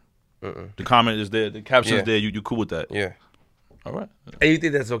 The comment is there. The caption Yeah. is there. You cool with that? Yeah. All right. And you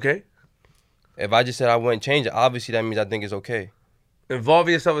think that's okay? If I just said I wouldn't change it, obviously that means I think it's okay.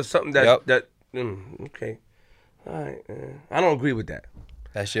 Involving yourself in something Yep. okay. All right, I don't agree with that.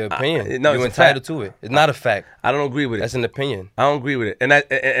 That's your opinion. no, You're it's a entitled fact. to it. It's not a fact. I don't agree with it. That's an opinion. I don't agree with it. And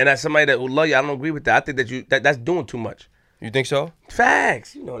as somebody that will love you, I don't agree with that. I think that's doing too much. You think so?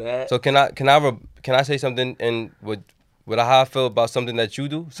 Facts, you know that. So can I say something and how I feel about something that you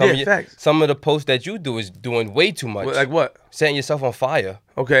do? Facts. Some of the posts that you do is doing way too much. Like what? Setting yourself on fire.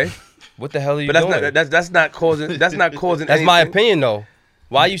 Okay. What the hell are you But doing? that's not causing. That's not causing. That's my anything. opinion, though.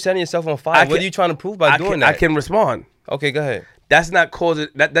 Why are you setting yourself on fire? What are you trying to prove by doing that? I can respond. Okay, go ahead. That's not causing.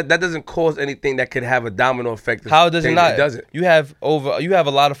 That doesn't cause anything that could have a domino effect. How does it not? It doesn't. You have a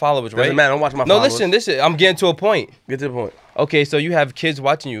lot of followers, right? Doesn't matter. Don't watch my No, followers. listen. I'm getting to a point. Get to the point. Okay, so you have kids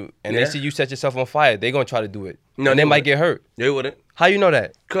watching you, and Yeah. they see you set yourself on fire. They're gonna try to do it. No, and they they might wouldn't. get hurt. They wouldn't. How you know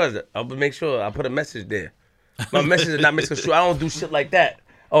that? Cause I'll make sure I put a message there. My message is not misconstrued. I don't do shit like that.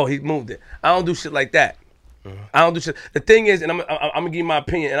 Oh, he moved it. I don't do shit like that. I don't do shit. The thing is, and I'm gonna give you my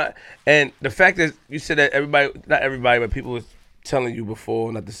opinion. And the fact is, you said that not everybody, but people was telling you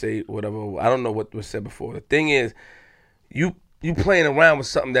before not to say whatever. I don't know what was said before. The thing is, you playing around with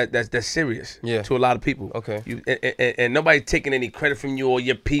something that's serious to a lot of people. Okay. And nobody taking any credit from you or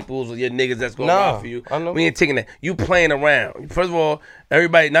your peoples or your niggas that's going Nah, ride for you. I know. We ain't taking that. You playing around. First of all,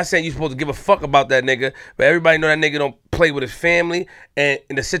 everybody, not saying you supposed to give a fuck about that nigga, but everybody know that nigga don't play with his family. And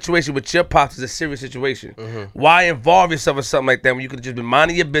in the situation with your pops is a serious situation. Why involve yourself in something like that when you could have just been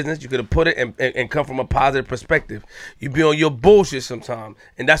minding your business? You could have put it and come from a positive perspective. You be on your bullshit sometimes,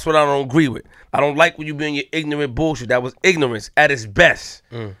 and that's what I don't agree with. I don't like when you be on your ignorant bullshit. That was ignorance at its best.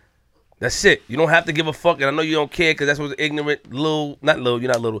 That's it. You don't have to give a fuck, and I know you don't care because that's what ignorant you're not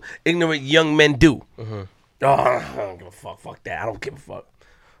little, ignorant young men do. Oh, I don't give a fuck. Fuck that. I don't give a fuck.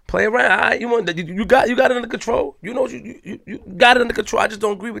 Play around. All right, you got it under control. You know you got it under control. I just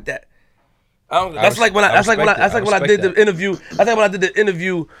don't agree with that. That's like when I did the interview. I think when I did the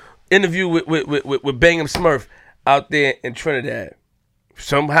interview with Bangham Smurf out there in Trinidad.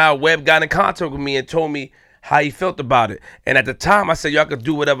 Somehow Webb got in contact with me and told me how he felt about it. And at the time I said, y'all can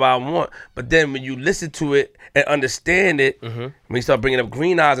do whatever I want. But then when you listen to it and understand it, when you start bringing up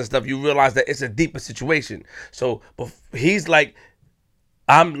green eyes and stuff, you realize that it's a deeper situation. So he's like,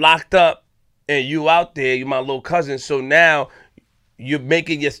 I'm locked up and you out there, you my little cousin. So now you're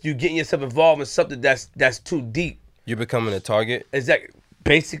getting yourself involved in something that's too deep. You're becoming a target. Exactly.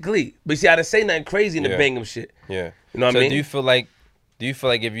 Basically. But see, I didn't say nothing crazy in the Bangham shit. Yeah. You know what I mean? Do you feel like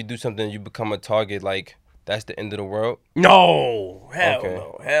if you do something, you become a target, like that's the end of the world? No.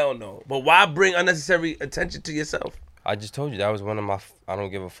 Hell no. But why bring unnecessary attention to yourself? I just told you that was one of my I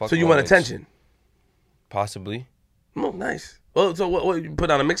don't give a fuck. So you want moments. attention? Possibly. Oh, nice. Well, so what you put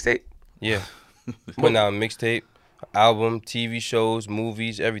on a mixtape? Yeah. Putting out a mixtape, album, TV shows,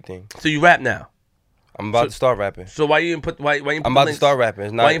 movies, everything. So you rap now? I'm about to start rapping. So why you didn't put why you didn't put I'm the about to links- start rapping.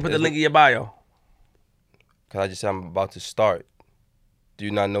 It's not, Why you put the link in your bio? Because I just said I'm about to start. Do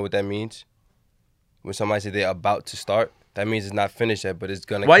you not know what that means? When somebody says they're about to start, that means it's not finished yet, but it's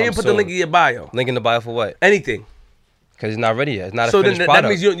going to come Why you didn't put the soon. link in your bio? Link in the bio for what? Anything. Because it's not ready yet. It's not So a then finished that product.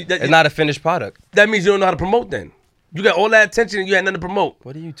 means you- that- it's not a finished product. That means you don't know how to promote then. You got all that attention and you had nothing to promote.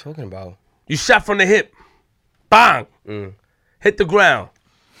 What are you talking about? You shot from the hip. Bang. Hit the ground.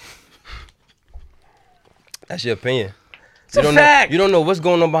 That's your opinion. It's a fact. You don't know what's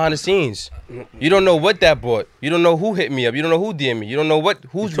going on behind the scenes. You don't know what that brought. You don't know who hit me up. You don't know who DM'd me. You don't know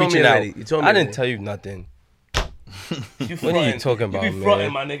who's You told me reaching out. already. You told me I didn't already. tell you nothing. You What are you talking about, You be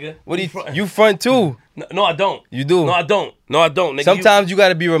fronting, man? my nigga. What do fronting. you front too? No, I don't. You do. No, I don't. Nigga, Sometimes you got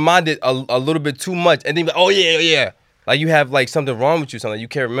to be reminded a little bit too much, and then be like, oh yeah. Like you have like something wrong with you, something you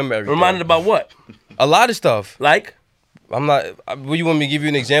can't remember everything. Reminded about what? A lot of stuff. Like? I'm not. Will you want me to give you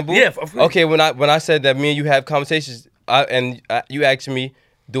an example? Yeah, of course. Okay, when I said that me and you have conversations, you asked me,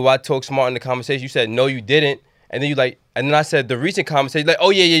 do I talk smart in the conversation? You said no, you didn't, and then you like, and then I said the recent conversation, like, oh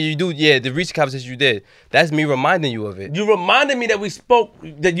yeah, you do, yeah, the recent conversation you did. That's me reminding you of it. You reminded me that we spoke,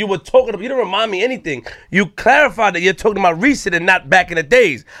 that you were talking about. You didn't remind me anything. You clarified that you're talking about recent and not back in the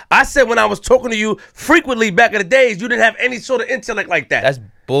days. I said when I was talking to you frequently back in the days, you didn't have any sort of intellect like that. That's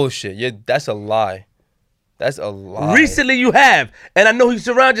bullshit. That's a lie. That's a lie. Recently you have, and I know who you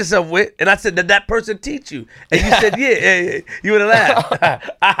surround yourself with, and I said, did that person teach you? And you said, yeah. You would have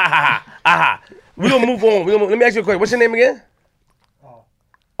laughed. We're going to move on. Let me ask you a question. What's your name again?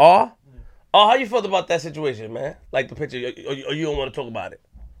 Oh, how you felt about that situation, man? Like the picture, or you don't want to talk about it?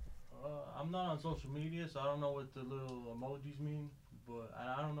 I'm not on social media, so I don't know what the little emojis mean. But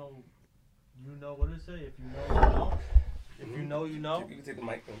I don't know. You know what it say? If you know, you know. If you know, you know. You can take the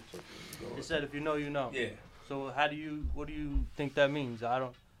mic. It said if you know, you know. Yeah. So what do you think that means? I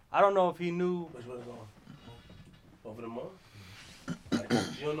don't know if he knew. Which one is on? Over the mall? Like,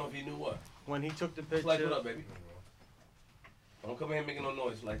 you don't know if he knew what? When he took the picture. Slice, what up, baby? Don't come in here making no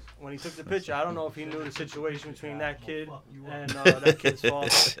noise, Slice. When he took the picture, I don't know if he knew the situation between that kid and that kid's father.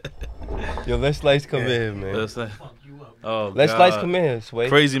 Yo, let Slice come in, man. Let Let Slice come in, Sway.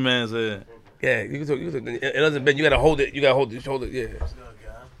 Crazy man's head. Yeah, you can talk. It doesn't bend. You gotta hold it. You gotta hold it. Hold it. Yeah.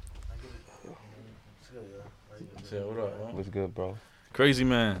 What up, What's good, bro? Crazy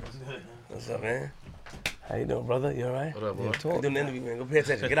man. What's up, man? How you doing, brother? You all right? What up, bro? We're doing the interview, man. Go pay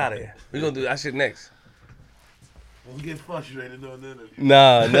attention. Get out of here. We're gonna do that shit next. When you get frustrated doing the interview.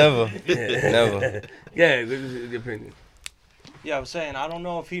 Nah, never. Yeah. Never. Yeah, this is your opinion. Yeah, I was saying I don't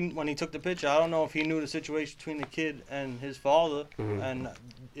know if when he took the picture, I don't know if he knew the situation between the kid and his father. And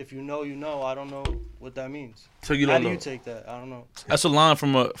if you know, you know. I don't know what that means. So you don't How know. do you take that? I don't know. That's a line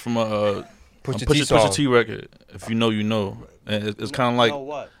from a Pusha T record. If you know, you know. And it's kind of like know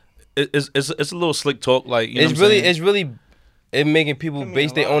what? it's a little slick talk. Like you know what I'm saying? It's really making people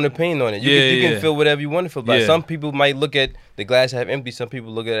base their own opinion on it. You can feel whatever you want to feel about it. Some people might look at the glass half empty. Some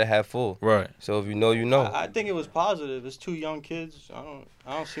people look at it half full. Right. So if you know, you know. I think it was positive. It's two young kids. I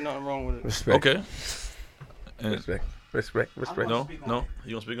don't see nothing wrong with it. Respect. Okay. Respect. No. You want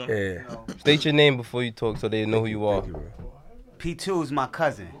to speak on it? Yeah. State your name before you talk so they know who you are. P2 is my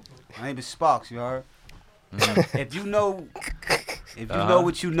cousin. My name is Sparks, you heard? If you know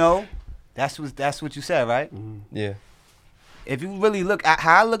what you know, that's what you said, right? Yeah. If you really look at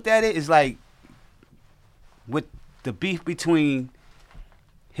how I looked at it, is like with the beef between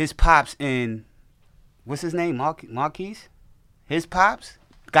his pops and what's his name, Marquise? His pops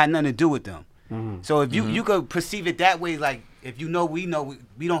got nothing to do with them. So if you could perceive it that way, like if you know we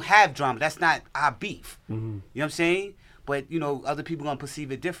don't have drama. That's not our beef. You know what I'm saying? But you know other people gonna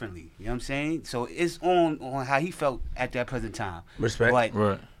perceive it differently. You know what I'm saying? So it's on how he felt at that present time. Respect. But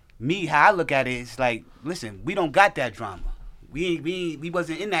Right. me, how I look at it, it's like, listen, we don't got that drama. We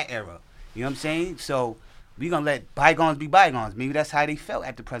wasn't in that era. You know what I'm saying? So we gonna let bygones be bygones. Maybe that's how they felt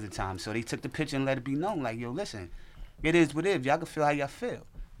at the present time. So they took the picture and let it be known, like, yo, listen, it is what it is. Y'all can feel how y'all feel.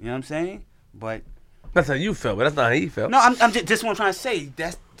 You know what I'm saying? But That's how you felt, but that's not how he felt. no, I'm just what I'm trying to say.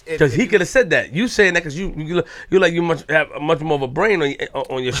 That's Because he could have said that. You saying that because you like you have much more of a brain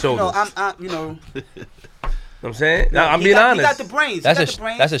on your shoulders. No, I'm you know. I'm saying? No, I'm he being got, honest. He got the brains.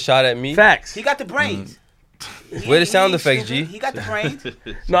 That's a shot at me. Facts. He got the brains. Where the sound ain't effects, stupid. G? He got the brains.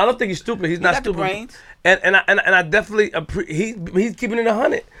 No, I don't think he's stupid. He's not got the stupid. brains. And I definitely he's keeping it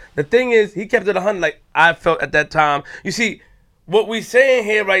 100. The thing is, he kept it 100 like I felt at that time. You see, what we saying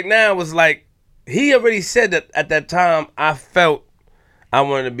here right now was like he already said that at that time I felt I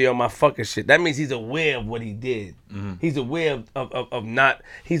wanted to be on my fucking shit. That means he's aware of what he did. He's aware of not.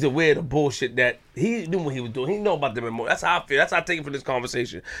 He's aware of the bullshit that he knew what he was doing. He know about them more. That's how I feel. That's how I take it from this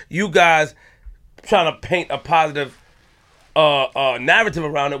conversation. You guys trying to paint a positive narrative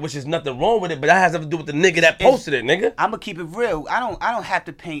around it, which is nothing wrong with it, but that has nothing to do with the nigga that posted it, nigga. I'm gonna keep it real. I don't have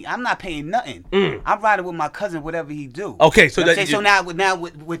to paint. I'm not paying nothing. I'm riding with my cousin, whatever he do. Okay, so You know what I'm that saying? So now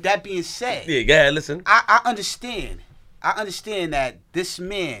with that being said, yeah, go ahead, listen. I understand. I understand that this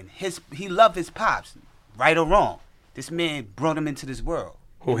man, he loved his pops, right or wrong. This man brought him into this world.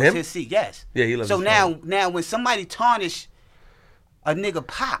 Who, It was him? his seed, yes. Yeah, he loves So his now when somebody tarnish a nigga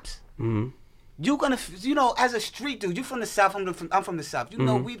pops, you gonna, you know, as a street dude, you from the South, I'm from the South. You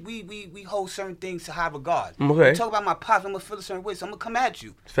know, we hold certain things to high regard. Okay. You talk about my pops, I'm gonna feel a certain way, so I'm gonna come at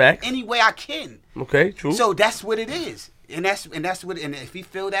you. Facts. Any way I can. Okay, true. So that's what it is. And that's what, and if he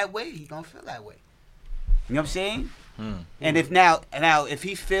feel that way, he gonna feel that way. You know what I'm saying? And if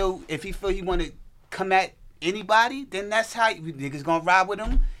he feel he want to come at anybody, then that's how niggas gonna ride with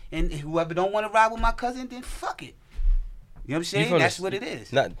him. And whoever don't want to ride with my cousin, then fuck it. You know what I'm saying? That's what it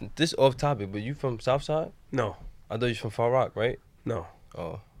is. Not this off topic, but you from Southside? No, I thought you from Far Rock, right? no.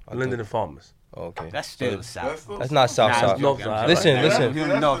 Oh, Linden and Farmers. Oh, okay. That's still the South. That's not Southside. No, side. Listen. You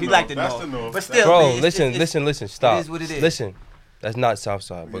don't know. He like the North. But still, Bro, man, listen. Stop. It is what it is. Listen. That's not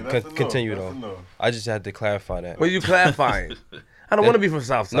Southside, but that's the continue North, that's though. the North. I just had to clarify that. What are you clarifying? I don't want to be from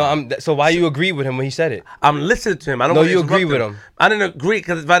Southside. No, so why you agree with him when he said it? I'm listening to him. I don't No, wanna you agree interrupt with him. I didn't agree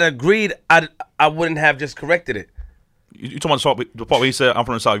because if I'd agreed, I wouldn't have just corrected it. You talking about the part where he said, I'm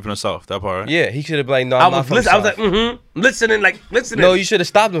from the South, you from the South, that part, right? Yeah, he should have been like, no, I I'm not was from the listening. I was South. like, listening. No, you should have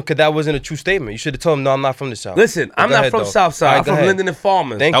stopped him because that wasn't a true statement. You should have told him, no, I'm not from the South. Listen. But I'm go not ahead, from though. Southside. All right, I'm go from ahead. Linden and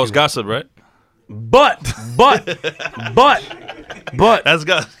Farmers. Thank That you. was gossip, right? But That's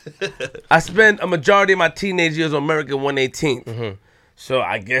gossip. I spent a majority of my teenage years on American 118th. So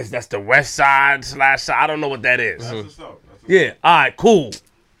I guess that's the West Side / I don't know what that is. That's the South. Yeah. All right. Cool.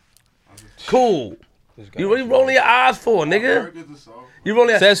 Cool. You really rolling your eyes for, nigga? America's the South. You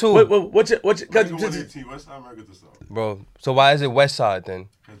rolling. Says who? What's your? America 118, West Side, America's the South. Bro, so why is it West Side then?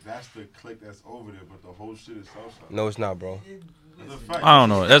 Because that's the clique that's over there, but the whole shit is South Side. No, it's not, bro. That's a fact. I don't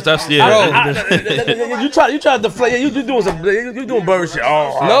know. That's yeah. You try to deflate. You doing some. You doing bird shit.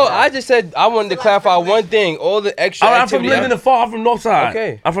 Oh. No, I just said I wanted to clarify one thing. All the extra I'm from activity. Linden and Fall. I'm from North Side.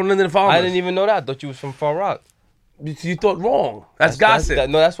 Okay. I'm from Linden and Fall. I didn't even know that. I thought you was from Far Rock. You thought wrong. That's gossip.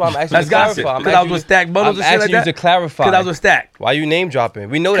 No, that's why I'm asking That's you to gossip. clarify. Because I was with Stack Bundles and shit like I'm asking that. you to clarify. Because I was with Stack. Why you name dropping?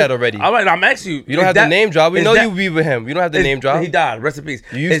 We know that already. All right, I'm asking you. You don't have to name drop. We know that- you be with him. You don't have to name drop. He died. Rest in peace.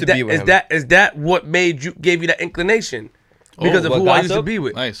 You used to be with him. Is that what gave you that inclination? Because of what, who I used to gossip? be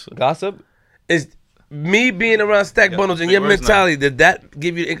with. Nice. Gossip? Is me being around Stack Bundles and big your words mentality, did that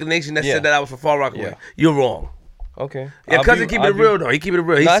give you the inclination that Yeah. said that I was from Far Rockaway? Yeah. You're wrong. Okay. Yeah, cousin keep it real though. He keep it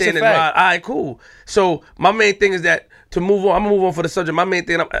real. He's No, that's saying a it fact. right. All right, cool. So my main thing is that to move on, I'm gonna move on for the subject. My main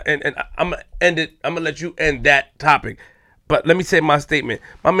thing, and I'm gonna end it. I'm gonna let you end that topic. But let me say my statement.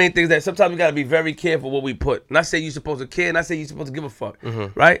 My main thing is that sometimes we gotta be very careful what we put. Not say you're supposed to care, not say you're supposed to give a fuck.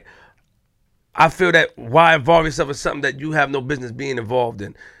 Right? I feel that why involve yourself in something that you have no business being involved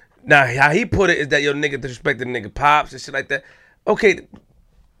in. Now how he put it is that your nigga disrespected the nigga pops and shit like that. Okay.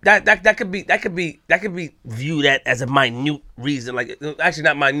 That could be viewed as a minute reason. Like actually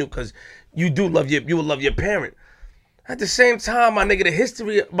not minute because you will love your parent. At the same time, my nigga, the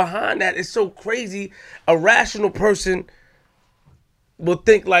history behind that is so crazy. A rational person will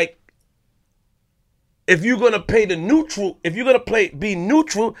think like if you're gonna be neutral,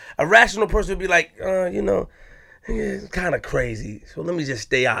 a rational person will be like, it's kind of crazy. So let me just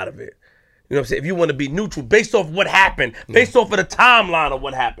stay out of it. You know what I'm saying? If you want to be neutral based off what happened, based off of the timeline of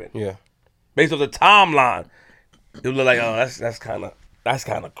what happened. Yeah. Based off the timeline. You'll look like, oh, that's kind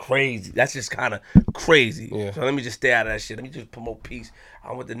of crazy. That's just kind of crazy. Yeah. So let me just stay out of that shit. Let me just promote peace.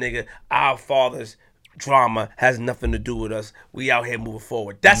 I'm with the nigga. Our father's drama has nothing to do with us. We out here moving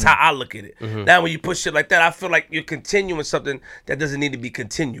forward. That's how I look at it. Now when you put shit like that, I feel like you're continuing something that doesn't need to be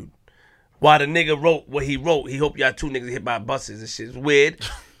continued. While the nigga wrote what he wrote, he hope y'all two niggas hit by buses and shit. It's weird.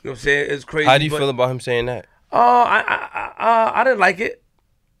 You know what I'm saying? It's crazy. How do you feel about him saying that? I didn't like it.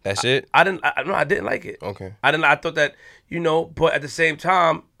 That's it? I didn't like it. Okay. I thought that, but at the same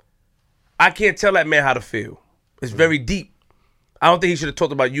time, I can't tell that man how to feel. It's very deep. I don't think he should have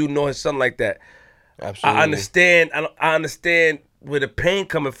talked about you nor his son like that. Absolutely. I understand where the pain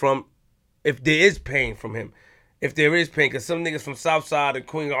coming from, if there is pain from him. If there is pain, because some niggas from Southside and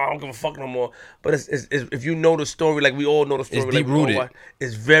Queen, I don't give a fuck no more. But it's if you know the story, like we all know the story. It's deep-rooted.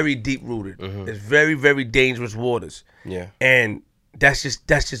 It's very deep-rooted. It's very, very dangerous waters. Yeah. And that's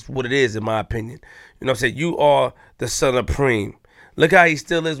just what it is, in my opinion. You know what I'm saying? You are the son of Preem. Look how he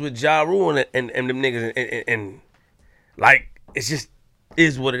still is with Ja Rule and them niggas. And like, it's just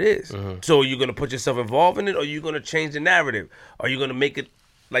is what it is. So you're going to put yourself involved in it, or you're going to change the narrative? Are you going to make it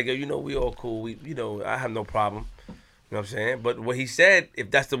like, we all cool. I have no problem. You know what I'm saying? But what he said,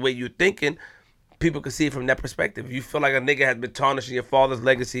 if that's the way you're thinking, people can see it from that perspective. If you feel like a nigga has been tarnishing your father's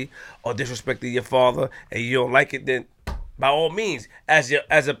legacy or disrespecting your father and you don't like it, then by all means, as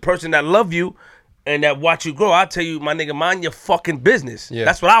a person that love you and that watch you grow, I'll tell you, my nigga, mind your fucking business. Yeah.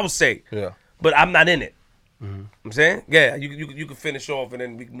 That's what I would say. Yeah. But I'm not in it. I'm saying? Yeah, you can finish off and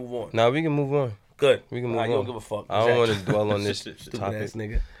then we can move on. Now we can move on. Good. We can move Nah, on. You don't give a fuck. I don't want to dwell on this Stupid topic. ass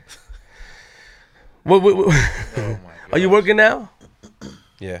nigga. What are you working now?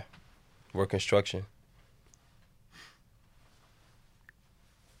 Yeah. Work construction.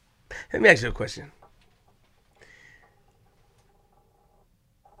 Let me ask you a question.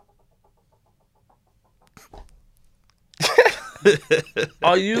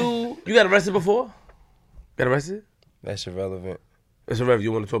 You got arrested before? Got arrested? That's irrelevant. It's irrelevant.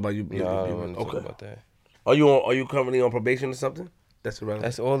 You want to talk about you? No, I don't want to talk about that. Are you currently on probation or something? That's irrelevant.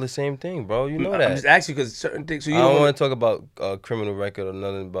 That's all the same thing, bro. You know I'm that. just asking because certain things. So you I don't want want to talk about criminal record or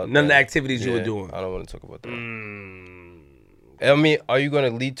nothing about none of the that. activities you were doing. I don't want to talk about that. I mean, are you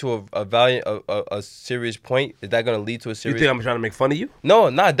going to lead to a serious point? Is that going to lead to a You serious? think I'm trying to make fun of you? No,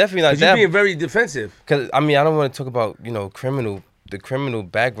 not definitely not Because you're that. being very defensive. Because I mean, I don't want to talk about the criminal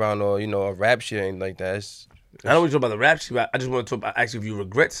background or a rap shit ain't like that. I don't want to talk about the rap shit. But I just want to talk about actually if you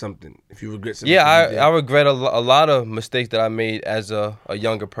regret something. If you regret something. Yeah, that you did. I regret a lot of mistakes that I made as a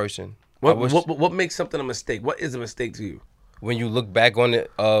younger person. What makes something a mistake? What is a mistake to you? When you look back on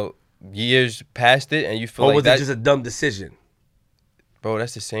it, years past it, and you feel Or like was that, it just a dumb decision? bro,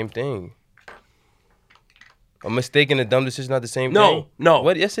 that's the same thing. A mistake and a dumb decision not the same No, thing? no.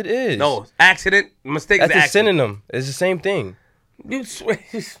 What? Yes, it is. No, accident, mistake. That's is a accident. synonym. It's the same thing. You swear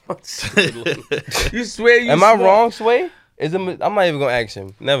you swear you Am I smart. wrong, Sway? I'm not even gonna ask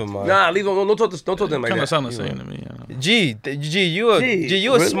him. Never mind. Nah, leave him. Don't talk to them like Kind that. of sound the same to me. You know? G, you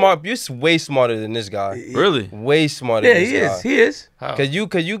really? smart. You're way smarter than this guy. Really? Way smarter. Yeah, than this guy. he is. How? Cause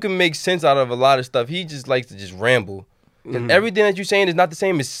you can make sense out of a lot of stuff. He just likes to just ramble. 'Cause everything that you're saying is not the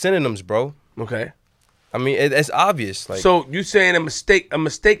same as synonyms, bro. Okay. I mean, it's obvious. Like, So you saying a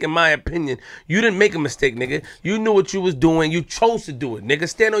mistake in my opinion. You didn't make a mistake, nigga. You knew what you was doing. You chose to do it, nigga.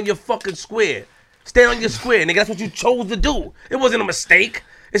 Stand on your fucking square. Stand on your square, nigga. That's what you chose to do. It wasn't a mistake.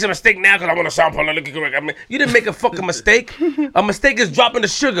 It's a mistake now because I want to sound politically correct. I mean, you didn't make a fucking mistake. A mistake is dropping the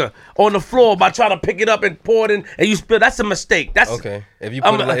sugar on the floor by trying to pick it up and pour it in and you spill. That's a mistake. That's okay. If you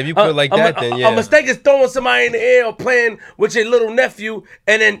put it like that, then yeah. A mistake is throwing somebody in the air or playing with your little nephew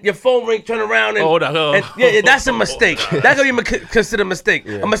and then your phone ring, turn around and, yeah, that's a mistake. That's what you consider a mistake.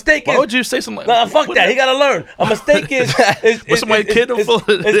 Yeah. A mistake Why is. would you say something? Nah, fuck that. He gotta learn. A mistake is somebody kid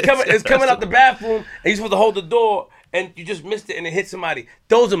it's coming out the bathroom and you're supposed to hold the door. And you just missed it and it hit somebody.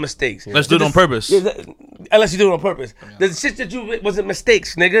 Those are mistakes. Let's do it on purpose. Unless you do it on purpose. The shit that you wasn't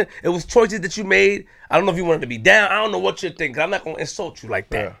mistakes, nigga. It was choices that you made. I don't know if you wanted to be down. I don't know what you're thinking. I'm not gonna insult you like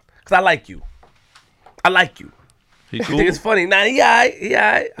that. Cause I like you. I like you. He You cool? think it's funny? Nah, he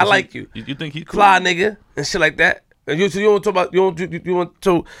alright. I like you. You think he cool? Fly nigga and shit like that. And you want to talk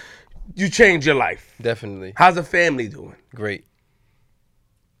about you change your life. Definitely. How's the family doing? Great.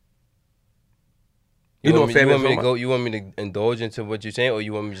 You know want what family me to is go? You want me to indulge into what you're saying, or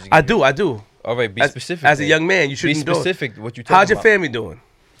you want me to? Just I do. All right, be specific. As a young man, you should be indulge. specific. What you talking How's your about? family doing?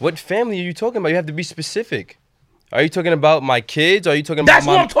 What family are you talking about? You have to be specific. Are you talking about my kids? Are you talking That's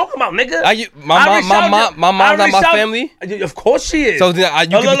about what I'm talking about, nigga. my mom's not my family? Of course she is. So then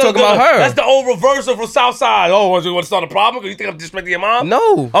you could be talking about her. That's the old reverse of South Side. Oh, you want to start a problem? Because you think I'm disrespecting your mom?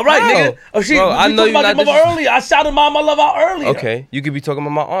 No. All right, no. nigga. Oh, Bro, I know you you're talking not about your mama earlier. I shouted mama love out earlier. Okay. You could be talking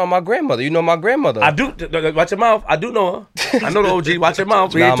about my aunt, my grandmother. You know my grandmother. I do. Watch your mouth. I do know her. I know the OG. Watch your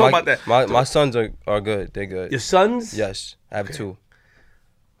mouth. We ain't talking about that. My sons are good. They're good. Your sons? Yes. I have two.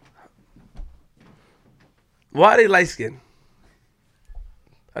 Why are they light skinned?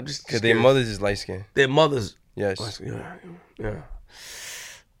 I'm just Because their mothers is light skinned. Their mothers. Yes. Yeah.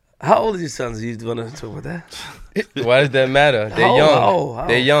 How old are your sons? Are you want to talk about that? Why does that matter? They're How young. old?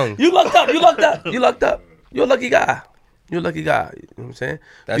 They're young. You lucked up. You lucked up. You're a lucky guy. You're a lucky guy. You know what I'm saying?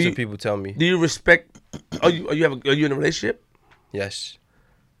 That's what people tell me. Do you respect? Are you in a relationship? Yes.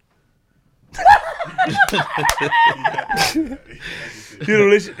 You in a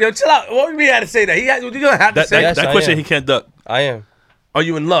relationship? Yo, chill out. What do you mean? Had to say that? You don't have to say Yes, that I question am. he can't duck. I am. Are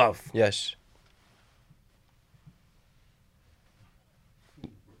you in love? Yes.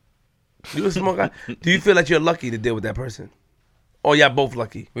 You a smart guy. Do you feel like you're lucky to deal with that person? Or y'all both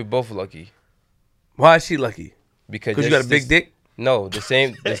lucky? We're both lucky. Why is she lucky? Because you got a big dick? No, the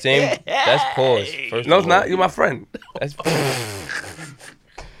same. That's pause. First No, of it's all. not. You're my friend. That's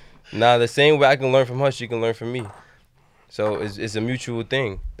Nah, the same way I can learn from her, she can learn from me. So it's a mutual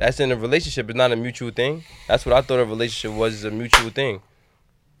thing. That's in a relationship. It's not a mutual thing. That's what I thought a relationship was, is a mutual thing.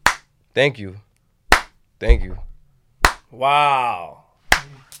 Thank you. Thank you. Wow.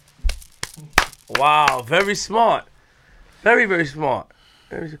 Wow. Very smart. Very, very smart.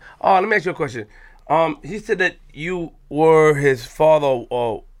 Oh, let me ask you a question. He said that you were his father,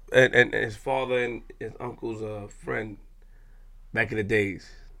 and his father and his uncle's friend back in the days.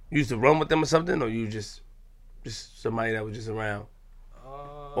 You used to run with them or something, or you just somebody that was just around,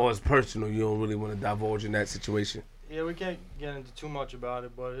 or it's personal. You don't really want to divulge in that situation. Yeah, we can't get into too much about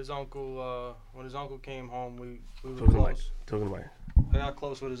it, but his uncle, when his uncle came home, we were Talking close. about it. I got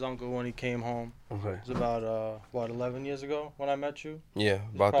close with his uncle when he came home. Okay. It was about 11 years ago when I met you. Yeah,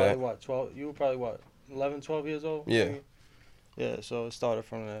 about probably that. what 12? You were probably what 11, 12 years old. Yeah. Maybe? Yeah. So it started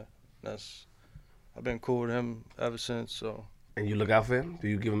from there. I've been cool with him ever since. So. And you look out for him? Do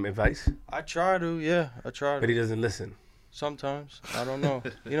you give him advice? I try to. Yeah, I try to. But he doesn't listen. Sometimes I don't know.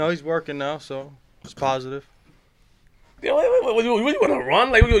 He's working now, so it's positive. Yo, what you want to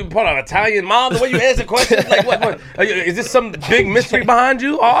run? Like, you part of Italian mom? The way you answer questions? Like, what? Is this some big mystery behind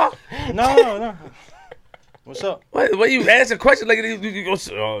you? No. What's up? What you answer questions like you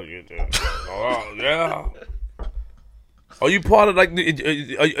go? Yeah. Are you part of like?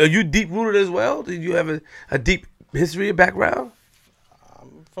 Are you deep rooted as well? Do you have a deep history or background?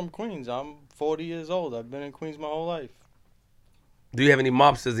 I'm from Queens. I'm 40 years old. I've been in Queens my whole life. Do you have any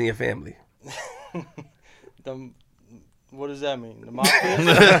mobsters in your family? What does that mean? The mafia?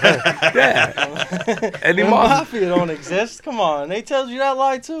 Yeah. Any The mobsters? mafia don't exist. Come on. They tell you that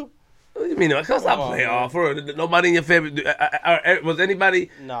lie too? What do you mean? Because I'm playing off. Nobody in your family. Was anybody?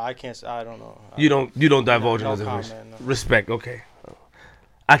 No, I can't say. I don't know. You don't divulge No those information. comment, no. Respect. Okay.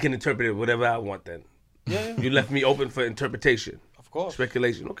 I can interpret it whatever I want then. Yeah. You left me open for interpretation, Of course.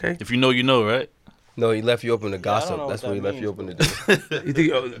 speculation. Okay. If you know, you know, right? No, he left you open to I don't gossip. know That's what what he that left you means, open to do. You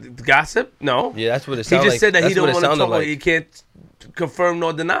think gossip? No. Yeah, that's what it He sounded just like. said that he That's don't what it want to sounded talk. like. He can't confirm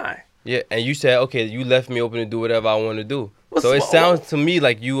nor deny. Yeah, and you said, okay, you left me open to do whatever I want to do. What's- So it sounds to me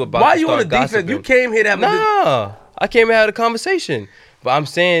like you about Why to you on start the defense? gossiping. You came here to have a Nah, I came here to have a conversation. But I'm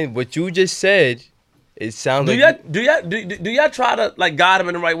saying what you just said, it sounds Do like... y'all try to like guide him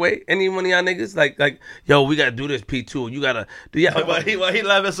in the right way? Any one of y'all niggas like yo, we gotta do this P2. You gotta do y'all. Why he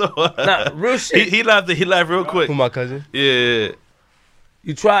laughing so hard? Nah, real shit. He laughed real quick. Who, my cousin? Yeah.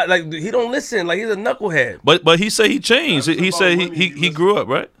 You try like he don't listen. Like he's a knucklehead. But he said he changed. That's He about said money, he he grew up,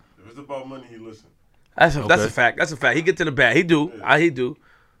 right? If it's about money, he listen. That's a Okay. fact. That's a fact. He get to the bat. He do.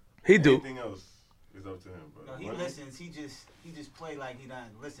 He do. Anything else is up to him. But No, he money- listens. He just play like he not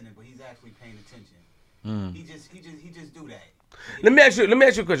listening, but he's actually paying attention. He just do that. Let me ask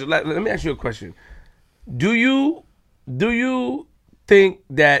you a question. Let me ask you a question. Do you think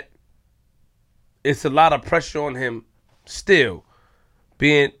that it's a lot of pressure on him still,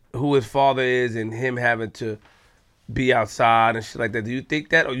 being who his father is and him having to be outside and shit like that? Do you think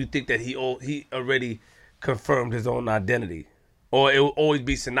that, or you think that he already confirmed his own identity, or it will always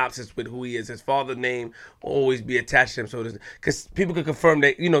be synopsis with who he is? His father's name will always be attached to him, so because people can confirm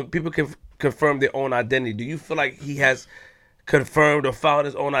that people can confirm their own identity. Do you feel like he has confirmed or found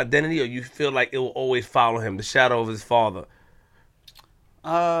his own identity, or you feel like it will always follow him, the shadow of his father?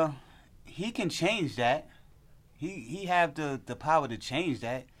 He can change that. He have the power to change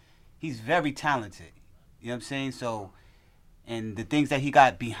that. He's very talented. You know what I'm saying? So, and the things that he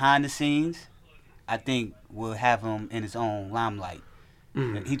got behind the scenes, I think will have him in his own limelight.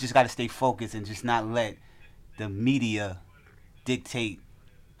 He just got to stay focused and just not let the media dictate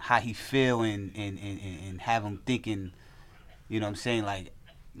how he feel and have him thinking, you know what I'm saying, like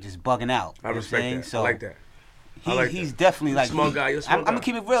just bugging out. I You know what I'm respect saying? that. So I like that. I like he's that. definitely like Smart guy, you're a smart I'm gonna guy.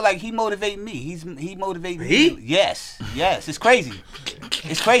 keep it real. Like he motivate me. He motivate me. He? Yes. It's crazy.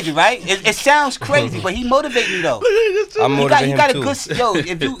 It's crazy, right? It sounds crazy, but he motivate me though. I'm He motivating got a him good too. yo.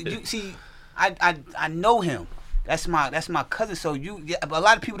 If you see, I know him. That's my cousin. So a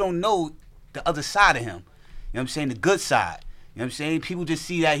lot of people don't know the other side of him. You know what I'm saying? The good side. You know what I'm saying? People just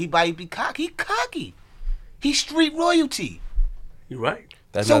see that he might be cocky. He cocky. He's street royalty. You're right.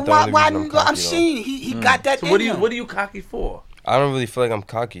 That's So not the why only reason I'm cocky, I'm though. saying he got that So in what him. are you cocky for? I don't really feel like I'm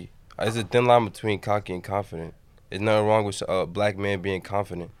cocky. There's a thin line between cocky and confident. There's nothing wrong with a black man being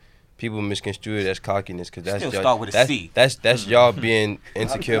confident. People misconstrue it as cockiness because that's Still y'all, start with a that's, C. that's y'all being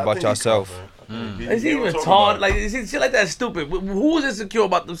insecure I about think he yourself. confident. Is he He don't even talk taught? about it. Like, shit like that is stupid. Who is insecure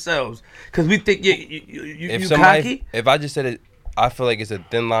about themselves? Because we think you If cocky? if I just said it, I feel like it's a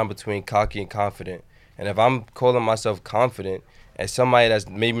thin line between cocky and confident. And if I'm calling myself confident, and somebody that's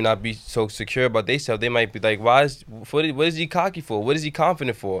maybe not be so secure about themselves, they might be like, what is he cocky for? What is he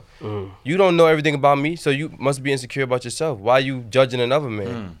confident for? You don't know everything about me, so you must be insecure about yourself. Why are you judging another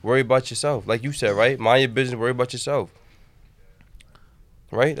man? Worry about yourself. Like you said, right? Mind your business, worry about yourself.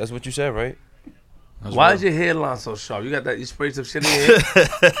 Right? That's what you said, right? Why is your hairline so sharp? You got that? You sprayed some shit in your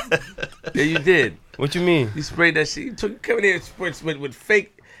hair? Yeah, you did. What you mean? You sprayed that shit. You come in here and sprayed with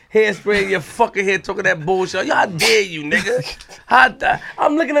fake hairspray in your fucking hair, talking that bullshit. Yo, how dare you, nigga?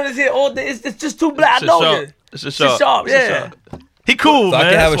 I'm looking at his hair all day. It's just too black. I know it. It's just It's sharp. sharp, yeah. He cool, So I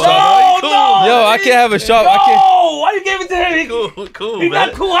man. can have a That's why. sharp- No, no. Yo, I can't have a sharp. I can't. No, why you gave it to him? Cool, He man.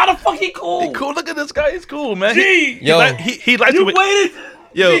 not cool. How the fuck he cool? He cool. Look at this guy. He's cool, man. Gee, Yo. He likes you to. waited.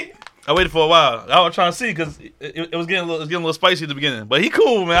 Yo, Gee. I waited for a while. I was trying to see because it was getting a little spicy at the beginning. But he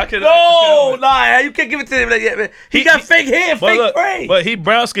cool, man. I can't. No, nah, you can't give it to him like that, man. He got fake hair, But fake look, spray. but he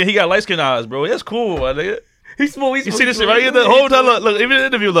brown skin. He got light skin eyes, bro. That's cool, my nigga. He's smooth. He's You smooth. see this He's shit right here? smooth. The whole time, look, even in the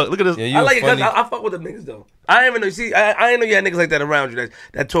interview, look at this. Yeah, you I like it because funny. I fuck with them niggas though. I didn't even know. You see, I didn't know you had niggas like that around you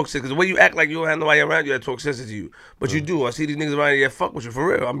that talk shit. Because the way you act like you don't have nobody around you that talk sense to you, but you do. I see these niggas around you that fuck with you for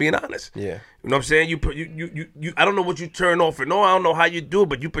real. I'm being honest. Yeah. You know what I'm saying? You I don't know what you turn off for. No, I don't know how you do it,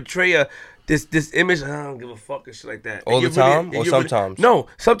 but you portray this image. I don't give a fuck and shit like that. All And the you're really- time and or you're really- sometimes? no,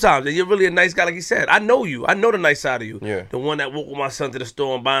 sometimes. And you're really a nice guy, like you said. I know you. I know the nice side of you. Yeah. The one that walk with my son to the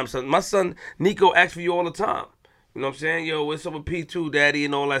store and buy him something. My son Nico asks for you all the time. You know what I'm saying? Yo, what's up with P2, daddy,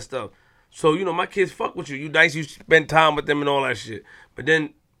 and all that stuff. So, you know, my kids fuck with you. You nice, you spend time with them and all that shit. But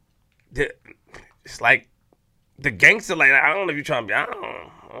then, it's like, the gangster, like, I don't know if you're trying to be, I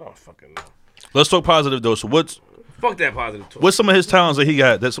don't fucking know. Let's talk positive though. So Fuck that positive talk. what's some of his talents that he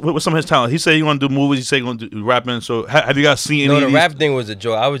got? What's some of his talents? He said he want to do movies. He said he want to do rapping. So have you guys seen any No, of the these? rap thing was a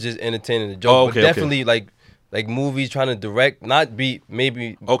joke. I was just entertaining the joke. Oh, But okay, okay. definitely like movies trying to direct, not be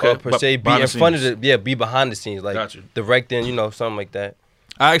maybe Okay, per but se be behind in the front of scenes. be behind the scenes, like Got you. directing, something like that.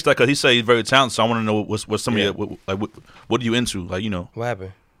 I asked that because he said he's very talented, so I want to know what's some of your, what are you into? Like, you know. What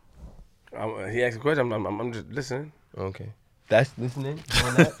happened? He asked a question. I'm just listening. Okay. That's listening?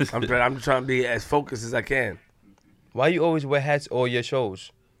 On that? I'm trying to be as focused as I can. Why you always wear hats all your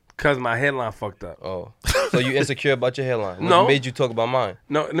shows? Cause my hairline fucked up. Oh. So you insecure about your hairline? No. What made you talk about mine?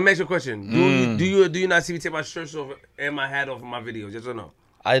 No, let me ask you a question. Do you not see me take my shirts off and my hat off in my videos? Yes or no?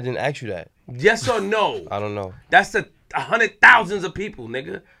 I didn't ask you that. Yes or no? I don't know. That's the 100,000s of people,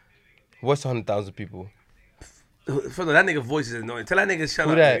 nigga. What's 100,000 people? For that nigga voice is annoying. Tell that nigga shut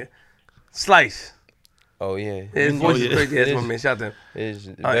Who up, that? nigga. Slice. Oh, yeah. His voice is crazy. That's It my is- man. Shout out to him. It's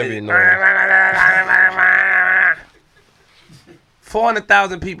very annoying.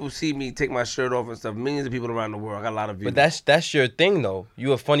 400,000 people see me take my shirt off and stuff. Millions of people around the world. I got a lot of views. But that's your thing, though.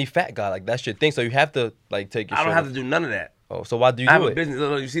 You a funny fat guy. Like, that's your thing. So you have to, like, take your I don't shirt have off. to do none of that. Oh, so why do you I have do a it? business.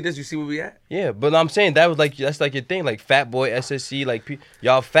 Look, you see this? You see where we at? Yeah, but I'm saying that's like your thing. Like, Fat Boy, SSC, like,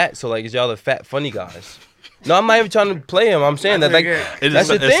 y'all fat. So, like, is y'all the fat funny guys? No, I'm not even trying to play him. I'm saying that, like, that's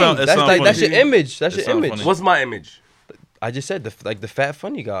your thing. That's your image. That's your image. funny. What's my image? I just said, the fat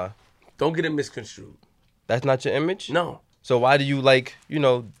funny guy. Don't get it misconstrued. That's not your image? No. So why do you, like,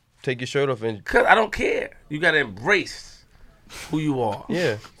 take your shirt off and... Because I don't care. You got to embrace who you are.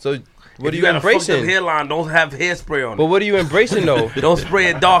 Yeah. So what If are you you got a fucked up embracing? hairline, don't have hairspray on But it. what are you embracing, though? Don't spray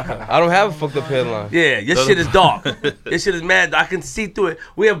it darker. I don't have a fucked up hairline. Yeah, your shit is dark. Your shit is mad. I can see through it.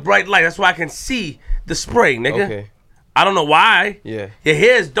 We have bright light. That's why I can see the spray, nigga. Okay. I don't know why. Yeah. Your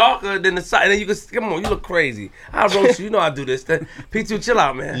hair is darker than the side. And then you can come on, you look crazy. I roast you. You know I do this. P2, chill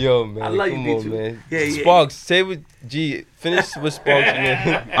out, man. Yo, man. I love come you, on, P2. man. Yeah, yeah. Sparks, say what G. Finish with Sparks,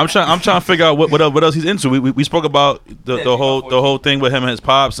 man. I'm trying to figure out what else he's into. We spoke about the whole thing with him and his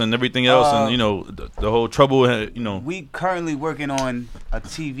pops and everything else, and the whole trouble. We currently working on a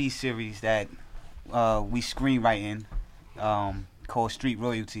TV series that we screenwriting called Street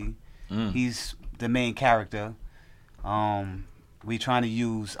Royalty. He's the main character. We trying to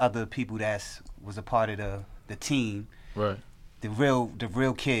use other people was a part of the team, Right. the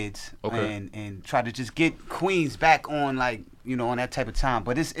real kids, Okay. and try to just get Queens back on, like, on that type of time.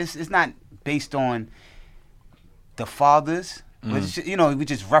 But it's not based on the fathers. But it's just, we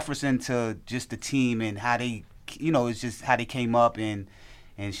just referencing to just the team and how they, it's just how they came up and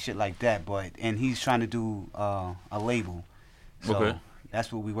shit like that. And he's trying to do a label. So Okay.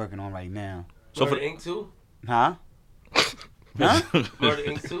 that's what we working on right now. So Murder for Inc. too? Huh? Huh? Murder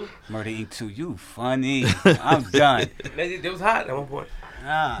Inc. too? Murder Inc. 2, you funny. I'm done. They was hot at one point.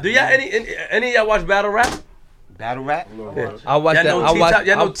 Nah, Do y'all man. any of y'all watch Battle Rap? Battle rap? I watched that.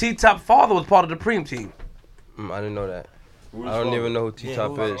 Y'all know T-Top father was part of the Preem team. I didn't know that. I don't even know who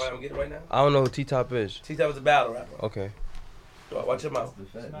T-Top is. I'm getting it right now. I don't know who T-Top is. T-Top was a battle rapper. Okay. Watch him out.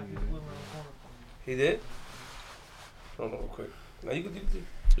 He did? Hold on real quick. Now you can.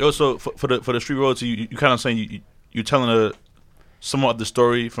 Yo, so for the street royalty, you kind of saying you telling somewhat of the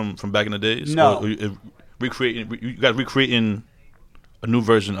story from back in the days. No. Or you recreating a new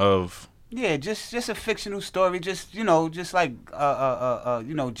version of. Yeah, just a fictional story, just like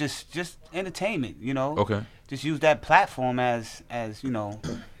just entertainment, Okay. Just use that platform as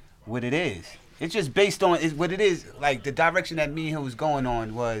what it is. It's just based on what it is. Like the direction that me and him was going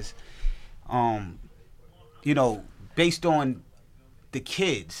on was, based on the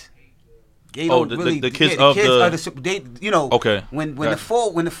kids. They Oh, don't the really, kids yeah, of the- they Okay. When Gotcha.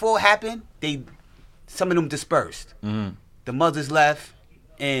 the fall happened, some of them dispersed. Mm-hmm. The mothers left.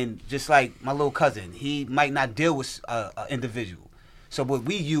 And just like my little cousin, he might not deal with an individual. So what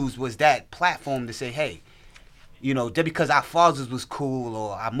we used was that platform to say, hey, just because our fathers was cool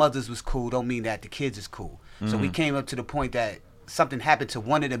or our mothers was cool, don't mean that the kids is cool. So we came up to the point that something happened to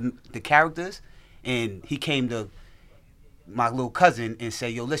one of the characters, and he came to my little cousin and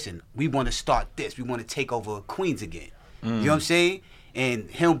say, yo, listen, we want to start this. We want to take over Queens again. You know what I'm saying? And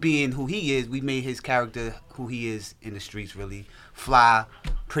him being who he is, we made his character who he is in the streets, really. Fly,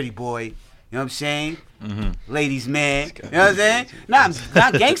 pretty boy, you know what I'm saying? Ladies man, you know what I'm saying?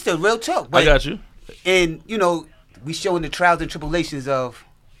 Not gangster, real talk. But, I got you. And, we showing the trials and tribulations of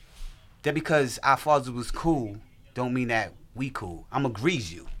that because our father was cool, don't mean that we cool. I'm going to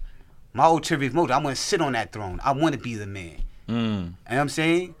grease you. My ulterior motive, I'm going to sit on that throne. I want to be the man. You know what I'm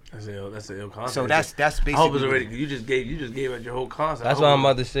saying? That's an ill concept. So that's basically. I hope it's already. You just gave out your whole concept. That's what I'm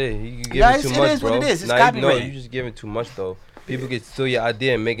about to say. You giving Yeah, too it much, is bro. what it is. It's No, copyrighted. you just giving too much though. People can steal your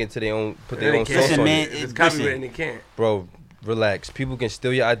idea and make it to their own, put their own sauce Listen, on man, it. It's listen. copyrighted and they can't. Bro, relax. People can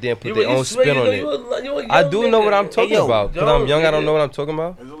steal your idea and put You- their you own swear spin you on know it. you a I young do know what I'm nigga. talking yo, about. Because I'm young, I don't know what I'm talking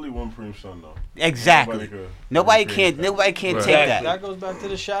about. There's only one Preem son though. Exactly. Nobody can Right. take Exactly. That goes back to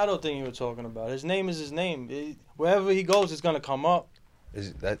the shadow thing you were talking about. His name is his name. Wherever he goes, it's gonna come up.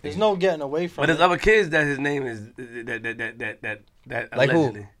 There's no getting away from But it. there's other kids that his name is that Like who?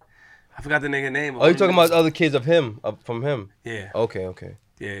 allegedly. I forgot the nigga name. Oh, you talking about other kids of him, from him? Yeah. Okay.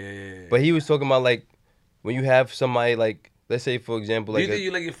 Yeah. But he was talking about like when you have somebody like, let's say for example, Do like you think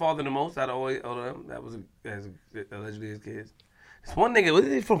you like your father the most out of all of them? That was allegedly his kids. This one nigga, was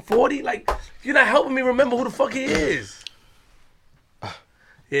he from 40? Like, you're not helping me remember who the fuck he is.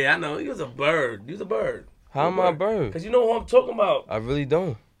 Yeah, I know. He was a bird. He was a bird. How am I a bird? Because you know who I'm talking about. I really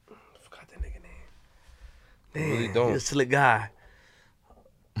don't. I forgot that nigga name. I really don't. He's a slick guy.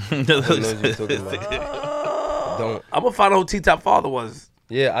 I don't know what you're talking about. Don't. I'm gonna find out who T-Top father was.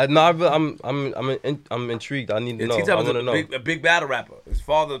 Yeah, I'm intrigued. I need to know. T-Top I was want to know. a big battle rapper. His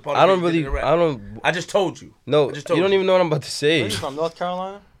father. I just told you. No, I just told you don't even know what I'm about to Where say. you from, North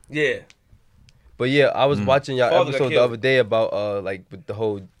Carolina? Yeah. But yeah, I was watching y'all Father got episode the killed. other day about like with the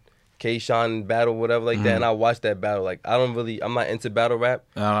whole K-Shine battle, whatever like that, and I watched that battle. Like I'm not into battle rap.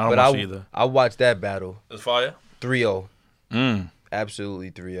 I don't but watch either. I watched that battle. It's fire. 3-0. Mm. Absolutely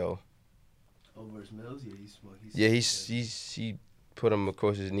 3-0. Oh, versus Mills? Yeah, he's smart. Yeah, he put him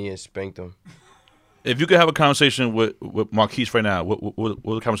across his knee and spanked him. If you could have a conversation with Marquise right now, what would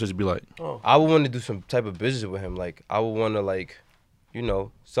the conversation be like? I would want to do some type of business with him. Like I would want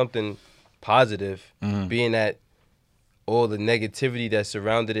to something positive, being that all the negativity that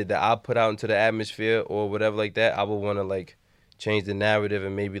surrounded it that I put out into the atmosphere or whatever like that. I would want to like change the narrative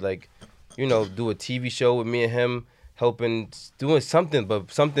and maybe like, do a TV show with me and him, doing something,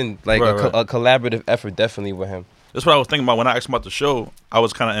 but something like a collaborative effort definitely with him. That's what I was thinking about when I asked him about the show. I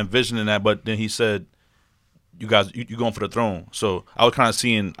was kind of envisioning that, but then he said, "You guys, you going for the throne." So I was kind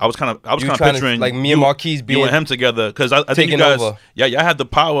of picturing like me and Marquise being you and him together because I think you guys, over. yeah, had the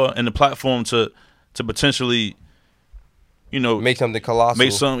power and the platform to potentially, Make something colossal.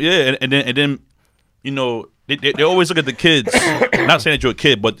 and then they always look at the kids. Not saying that you're a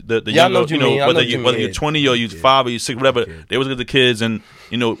kid, but the Yeah, I know younger, what you mean. I know whether what you you're mean. 20 or you're 5 or you're 6, whatever, they always look at the kids and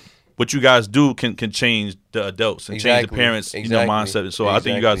what you guys do can change the adults and change the parents mindset. So I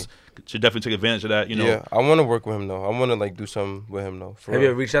think you guys should definitely take advantage of that. Yeah, I want to work with him though. I want to like do something with him though. Have you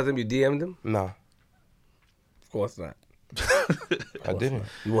ever reached out to him? You DM'd him? Nah, Of course not. I didn't.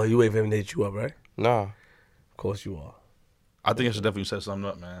 You wait for him to hit you up, right? Nah. Of course you are. I think I should definitely set something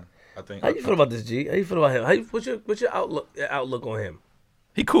up, man. I think. How you feel about this, G? How you feel about him? What's your outlook on him?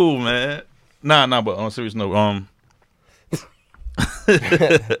 He cool, man. Nah, but on a serious note, on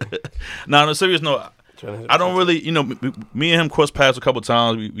a serious note, I don't really, me and him crossed paths a couple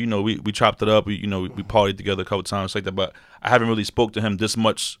times. We chopped it up. We partied together a couple times like that. But I haven't really spoke to him this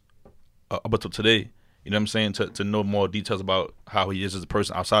much up until today. You know what I'm saying? To know more details about how he is as a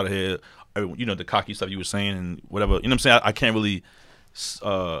person outside of here. The cocky stuff you were saying and whatever. You know what I'm saying? I can't really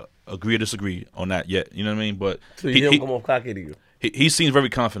agree or disagree on that yet. You know what I mean? But So you don't come off cocky to you? He seems very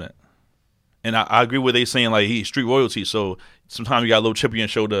confident. And I agree with they saying like he's street royalty, so sometimes you got a little chip on your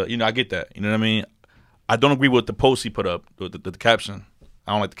shoulder. I get that. You know what I mean? I don't agree with the post he put up, the caption.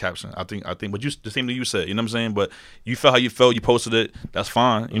 I don't like the caption. I think, but the same thing you said. You know what I'm saying? But you felt how you felt. You posted it. That's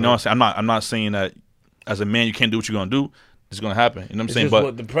fine. You know what I'm saying? I'm not saying that as a man you can't do what you're gonna do. It's gonna happen. You know what I'm saying? Just But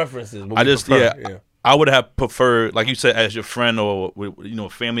what the preference is. I would have preferred, like you said, as your friend or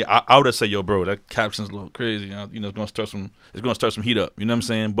family. I would have said, "Yo, bro, that caption's a little crazy. It's gonna start some heat up." You know what I'm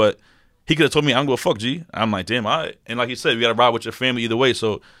saying? But he could have told me, "I'm gonna fuck G." I'm like, "Damn, all right." And like you said, you gotta ride with your family either way.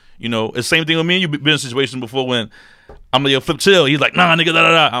 So it's the same thing with me and you. Been in situations before when I'm like, "Yo, flip chill." He's like, "Nah, nigga, da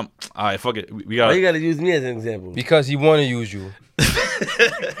da da." I'm all right. Fuck it. We got. Why you gotta use me as an example? Because he want to use you.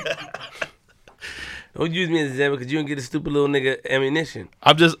 Don't use me as an example because you don't get a stupid little nigga ammunition.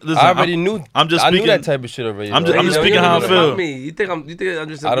 I'm just. Listen, I already knew. I'm just. I speaking, knew that type of shit already. I'm bro. just speaking how I feel. Me. You think I'm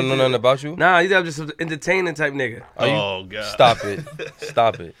just? I don't know nothing about you. Nah, you think I'm just an entertaining type nigga. Oh God. Stop it.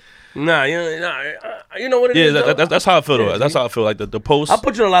 Stop it. Nah, you know what it is. Yeah, though? that's how I feel though. Yeah, That's how I feel. Like the post. I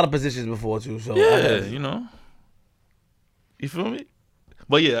put you in a lot of positions before too. So Yeah, you feel me?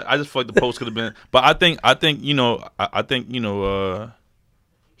 But yeah, I just feel like the post could have been. But I think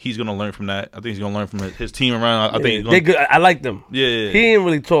he's gonna learn from that. I think he's gonna learn from his team around. I think he's gonna, they good. I like them. Yeah. He didn't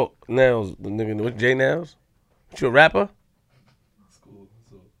really talk. Nails, the nigga, what, Jay Nails? You a rapper?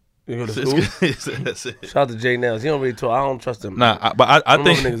 You go to school? That's it. Shout out to Jay Nails. He don't really talk. I don't trust him. Nah, but I Them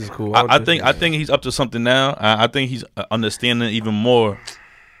think niggas is cool. I think he's up to something now. I think he's understanding even more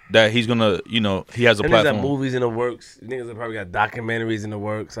that he's gonna, he has a Them niggas got platform. movies in the works. Niggas have probably got documentaries in the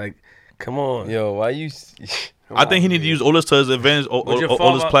works. Like, come on. Yo, why you? I think he need to use all this to his advantage, all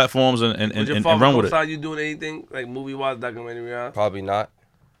his platforms, and Would your run father with it. co-sign you doing anything like movie wise, documentary wise? Probably not.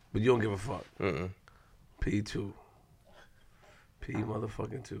 But you don't give a fuck. Mm-mm. P2. P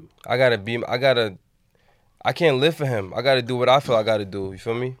motherfucking 2. I gotta I can't live for him. I gotta do what I feel I gotta do. You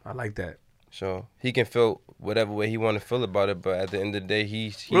feel me? I like that. So he can feel whatever way he want to feel about it, but at the end of the day,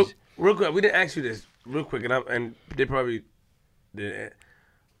 he's real quick. We didn't ask you this real quick, and they probably did.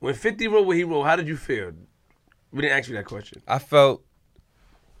 When 50 wrote what he wrote, how did you feel? We didn't ask you that question. I felt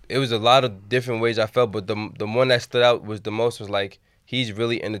it was a lot of different ways I felt, but the one that stood out was the most was like he's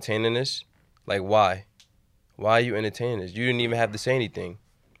really entertaining this. Like why? Why are you entertaining this? You didn't even have to say anything,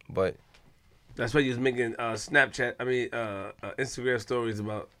 but. That's why you was making Instagram stories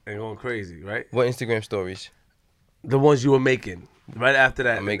about and going crazy, right? What Instagram stories? The ones you were making right after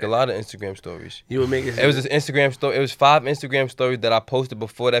that. I make a lot of Instagram stories. You were making. It was this Instagram story. It was 5 Instagram stories that I posted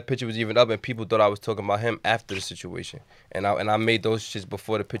before that picture was even up, and people thought I was talking about him after the situation. And I made those shits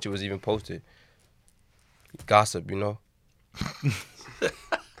before the picture was even posted. Gossip, you know.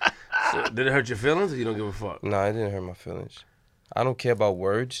 So, did it hurt your feelings, or you don't give a fuck? Nah, it didn't hurt my feelings. I don't care about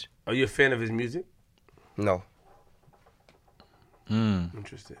words. Are you a fan of his music? No.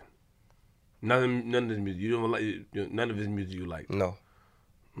 Interesting. None of his music. You don't like none of his music you like. No.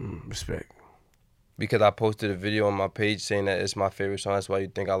 Respect. Because I posted a video on my page saying that it's my favorite song. That's why you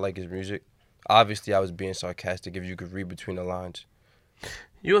think I like his music. Obviously, I was being sarcastic. If you could read between the lines.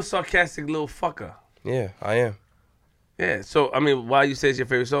 You're a sarcastic little fucker. Yeah, I am. Yeah. So I mean, why you say it's your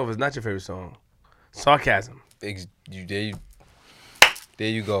favorite song if it's not your favorite song? Sarcasm. There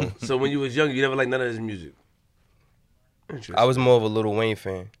you go. So when you was young, you never liked none of his music. Interesting. I was more of a Lil Wayne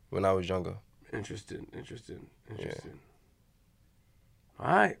fan when I was younger. Interesting. Yeah. All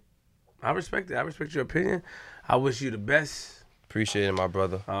right. I respect it. I respect your opinion. I wish you the best. Appreciate it, my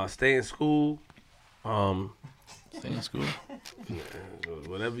brother. Stay in school. Stay in school.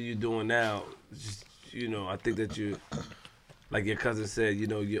 Whatever you're doing now, just, I think that you, like your cousin said,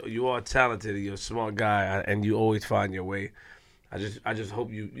 you are talented and you're a smart guy and you always find your way. I just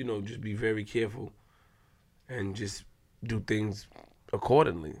hope you, just be very careful and just do things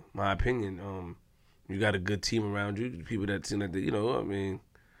accordingly. My opinion. You got a good team around you, people that seem like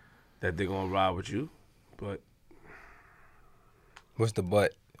that they're gonna ride with you. But what's the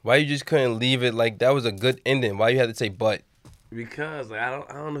but? Why you just couldn't leave it like that was a good ending? Why you had to say but? Because I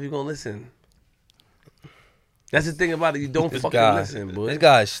don't know if you're gonna listen. That's the thing about it. You don't fucking listen, boy. This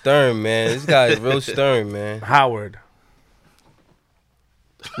guy's stern, man. This guy is real stern, man. Howard.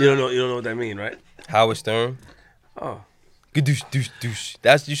 You don't know what that mean, right? Howard Stern. Oh. Gadoosh, douche, douche.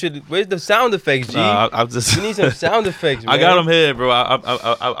 That's you should. Where's the sound effects, G? I'm just. You need some sound effects, man. I got them here, bro.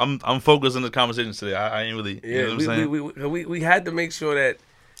 I'm focused on the conversation today. I ain't really. Yeah, you know what I'm saying? We had to make sure that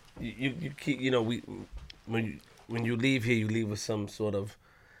you keep. When you leave here, you leave with some sort of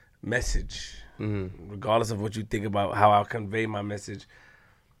message, regardless of what you think about how I'll convey my message.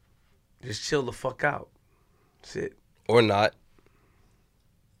 Just chill the fuck out. That's it. Or not.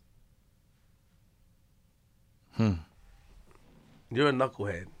 You're a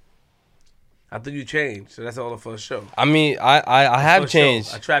knucklehead. I think you changed, so that's all for a show. I mean, I have changed.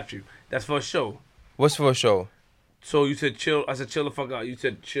 Show. I trapped you. That's for a show. What's for a show? So you said chill. I said chill the fuck out. You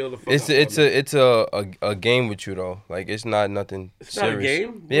said chill the fuck out. It's a game with you though. Like it's not nothing it's serious. Not a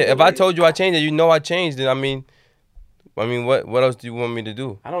game. Yeah, if I told you I changed it, you know I changed it. I mean, what else do you want me to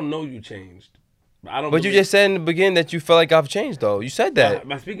do? I don't know you changed. But you just said in the beginning that you felt like I've changed though. You said that.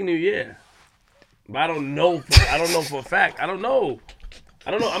 By speaking to you, yeah. But I don't know. I don't know for a fact. I don't know.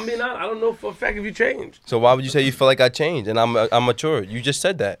 I mean, I don't know for a fact if you changed. So why would you say you feel like I changed and I'm mature? You just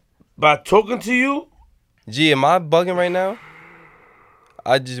said that. By talking to you? Gee, am I bugging right now?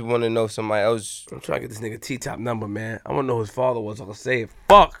 I just want to know somebody else. I'm trying to get this nigga T-Top number, man. I want to know who his father was so I can say it.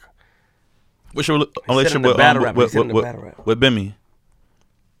 Fuck. What's your relationship with Bimmy?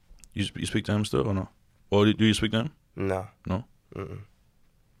 You speak to him still or no? Or do you speak to him? No. No?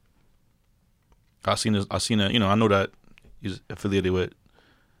 I seen it. I know that he's affiliated with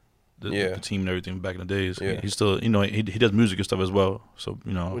the team and everything back in the days. Yeah. He's still, he does music and stuff as well. So,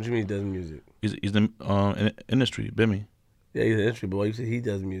 What do you mean he does music? He's in industry, Bimmy. Yeah, he's an industry boy. You said he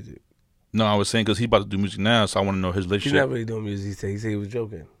does music. No, I was saying because he's about to do music now, so I want to know his relationship. He's not really doing music. He said he was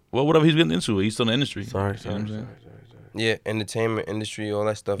joking. Well, whatever he's getting into, he's still in the industry. Sorry. Yeah, entertainment industry, all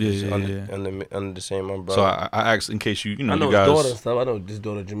that stuff is under the same umbrella. So I asked in case you I know you guys. his daughter and stuff. I know his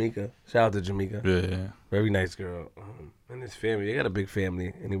daughter Jamaica. Shout out to Jamaica. Yeah. Very nice girl. And his family. They got a big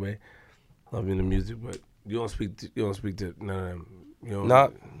family anyway. Loving the music, but you don't speak to none of them.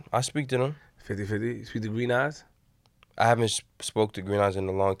 Nah, I speak to them. 50-50. You speak to Green Eyes? I haven't spoke to Green Eyes in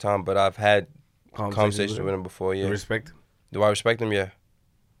a long time, but I've had conversations with him before. Yeah. You respect him? Do I respect him? Yeah.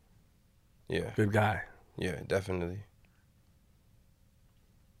 Yeah. Good guy. Yeah, definitely.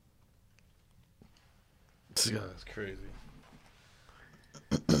 This guy's crazy.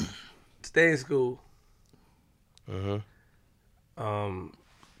 Stay in school.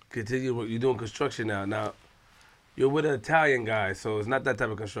 Continue. You're doing construction now. Now, you're with an Italian guy, so it's not that type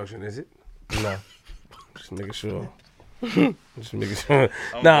of construction, is it? No. Just making sure. Just making sure.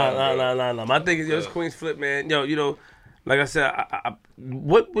 Nah. My thing is, yo, it's QueenzFlip, man. Yo, you know, like I said,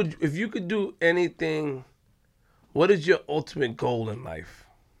 what would if you could do anything? What is your ultimate goal in life?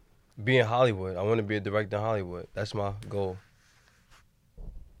 Be in Hollywood. I want to be a director in Hollywood. That's my goal.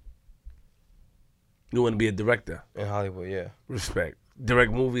 You want to be a director in Hollywood? Yeah. Respect.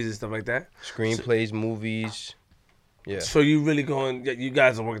 Direct movies and stuff like that. Screenplays, movies. Yeah. So you really going? You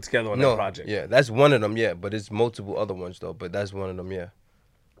guys are working together on that project. Yeah, that's one of them. Yeah, but it's multiple other ones though. But that's one of them. Yeah.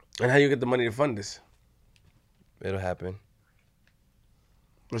 And how you get the money to fund this? It'll happen.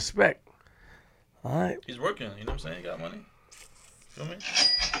 Respect. All right. He's working. You know what I'm saying? He got money. Feel me?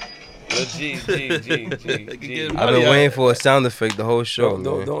 G. I've been waiting for a sound effect the whole show.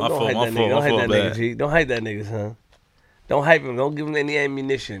 Don't hype that nigga. Don't hype that nigga, G. Don't hype that nigga, son. Don't hype him. Don't give him any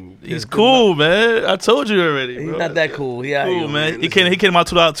ammunition. He's cool, man. I told you already, bro. He's not that cool. He cool, man. He came out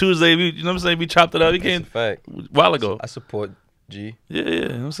Tuesday. You know what I'm saying? We chopped it up. He came a while ago. I support G. Yeah, you know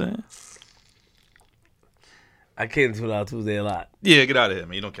what I'm saying? I came to Tuesday a lot. Yeah, get out of here,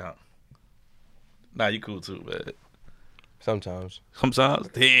 man. You don't count. Nah, you cool too, man. Sometimes. Damn.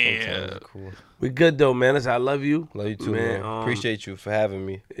 Sometimes cool. We good though, man. Listen, I love you. Love you too, man. Appreciate you for having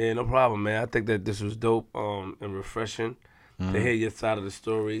me. Yeah, no problem, man. I think that this was dope and refreshing to hear your side of the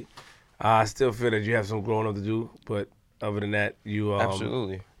story. I still feel that you have some growing up to do, but other than that, you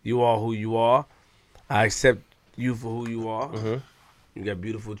absolutely. You are who you are. I accept you for who you are. You got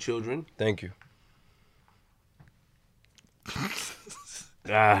beautiful children. Thank you.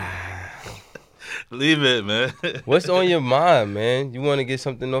 Leave it, man. What's on your mind, man? You want to get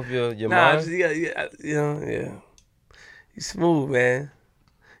something off your mind? Yeah. You smooth, man.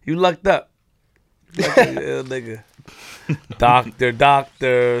 You lucked up. Nigga.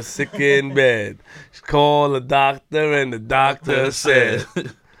 Doctor, sick in bed. Call the doctor and the doctor said.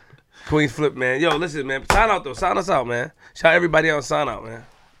 QueenzFlip, man. Yo, listen, man. Sign out, though. Sign us out, man. Shout everybody out. Sign out,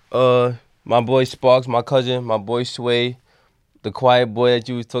 man. My boy Sparks, my cousin, my boy Sway. The quiet boy that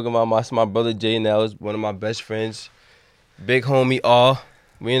you was talking about, my brother Jay now is one of my best friends. Big homie R.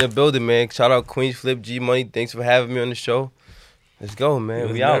 We in the building, man. Shout out QueenzFlip Gmoney. Thanks for having me on the show. Let's go,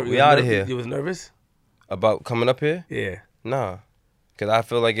 man. We out of here. You was nervous? About coming up here? Yeah. Nah. Because I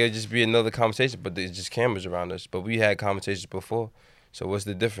feel like it'd just be another conversation, but there's just cameras around us. But we had conversations before. So what's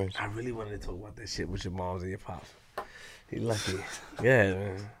the difference? I really wanted to talk about that shit with your moms and your pops. You lucky. Yeah,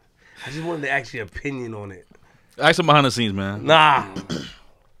 man. I just wanted to ask your opinion on it. Ask him behind the scenes, man. Nah.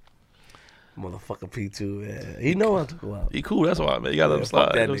 Motherfucker P2, man. He know how to go out. He cool, that's why, man. You gotta let him slide.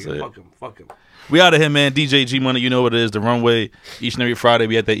 Fuck that nigga. Fuck him. We out of here, man. DJ Gmoney, you know what it is. The Runway. Each and every Friday,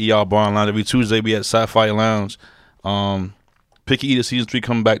 we at the ER Bar and Lounge. Every Tuesday, we at Sapphire Lounge. Picky Eater Season 3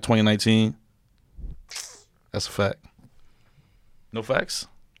 coming back 2019. That's a fact. No facts?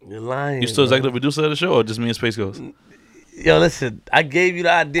 You're lying. You still bro. executive producer of the show or just me and Space Ghost? Yo, listen, I gave you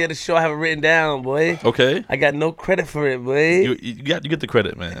the idea of the show. I have it written down, boy. Okay. I got no credit for it, boy. You get the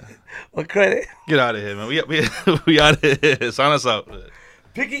credit, man. What credit? Get out of here, man. We out of here. Sign us out.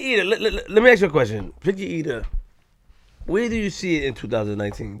 Picky Eater, let me ask you a question. Picky Eater, where do you see it in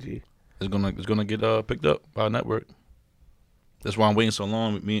 2019, G? It's gonna get picked up by a network. That's why I'm waiting so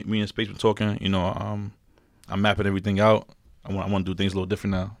long. Me and Space been talking. You know, I'm mapping everything out. I want to do things a little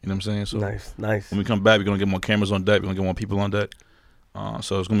different now. You know what I'm saying? So nice. When we come back, we're gonna get more cameras on deck. We're gonna get more people on deck.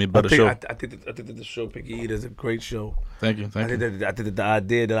 So it's gonna be a better show. I think that the show Picky Eater is a great show. Thank you. I think that the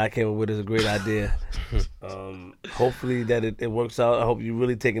idea that I came up with is a great idea. Hopefully that it works out. I hope you're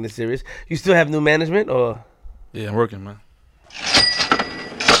really taking it serious. You still have new management, or? Yeah, I'm working, man.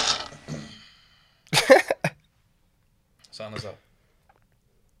 Sign us up.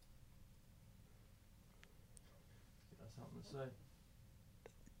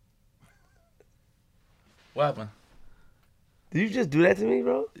 What happened? Did you just do that to me,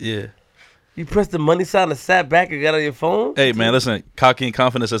 bro? Yeah. You pressed the money sign and sat back and got on your phone? Hey, man, listen. Cocky and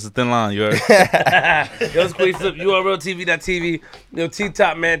confidence, that's a thin line, you heard? Yo, it's QueenzFlip, URLTV.tv. Yo,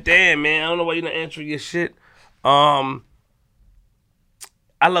 T-Top, man. Damn, man. I don't know why you're not answering your shit. I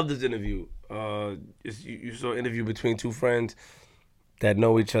love this interview. You saw an interview between two friends that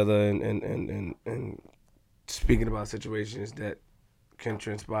know each other and speaking about situations that can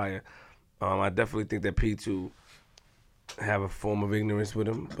transpire. I definitely think that P2 have a form of ignorance with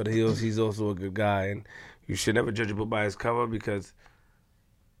him, but he's also a good guy, and you should never judge a book by its cover because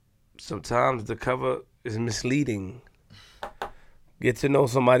sometimes the cover is misleading. Get to know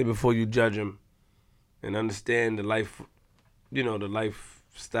somebody before you judge them, and understand the life, the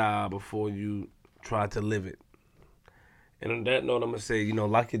lifestyle before you try to live it. And on that note, I'm gonna say,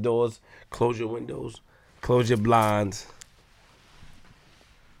 lock your doors, close your windows, close your blinds,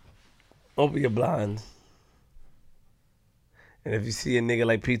 open your blinds. And if you see a nigga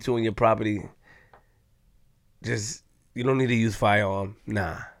like P2 in your property, you don't need to use firearm.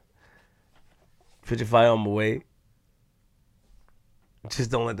 Nah. Put your firearm away. Just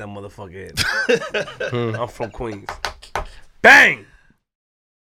don't let that motherfucker hit. I'm from Queens. Bang!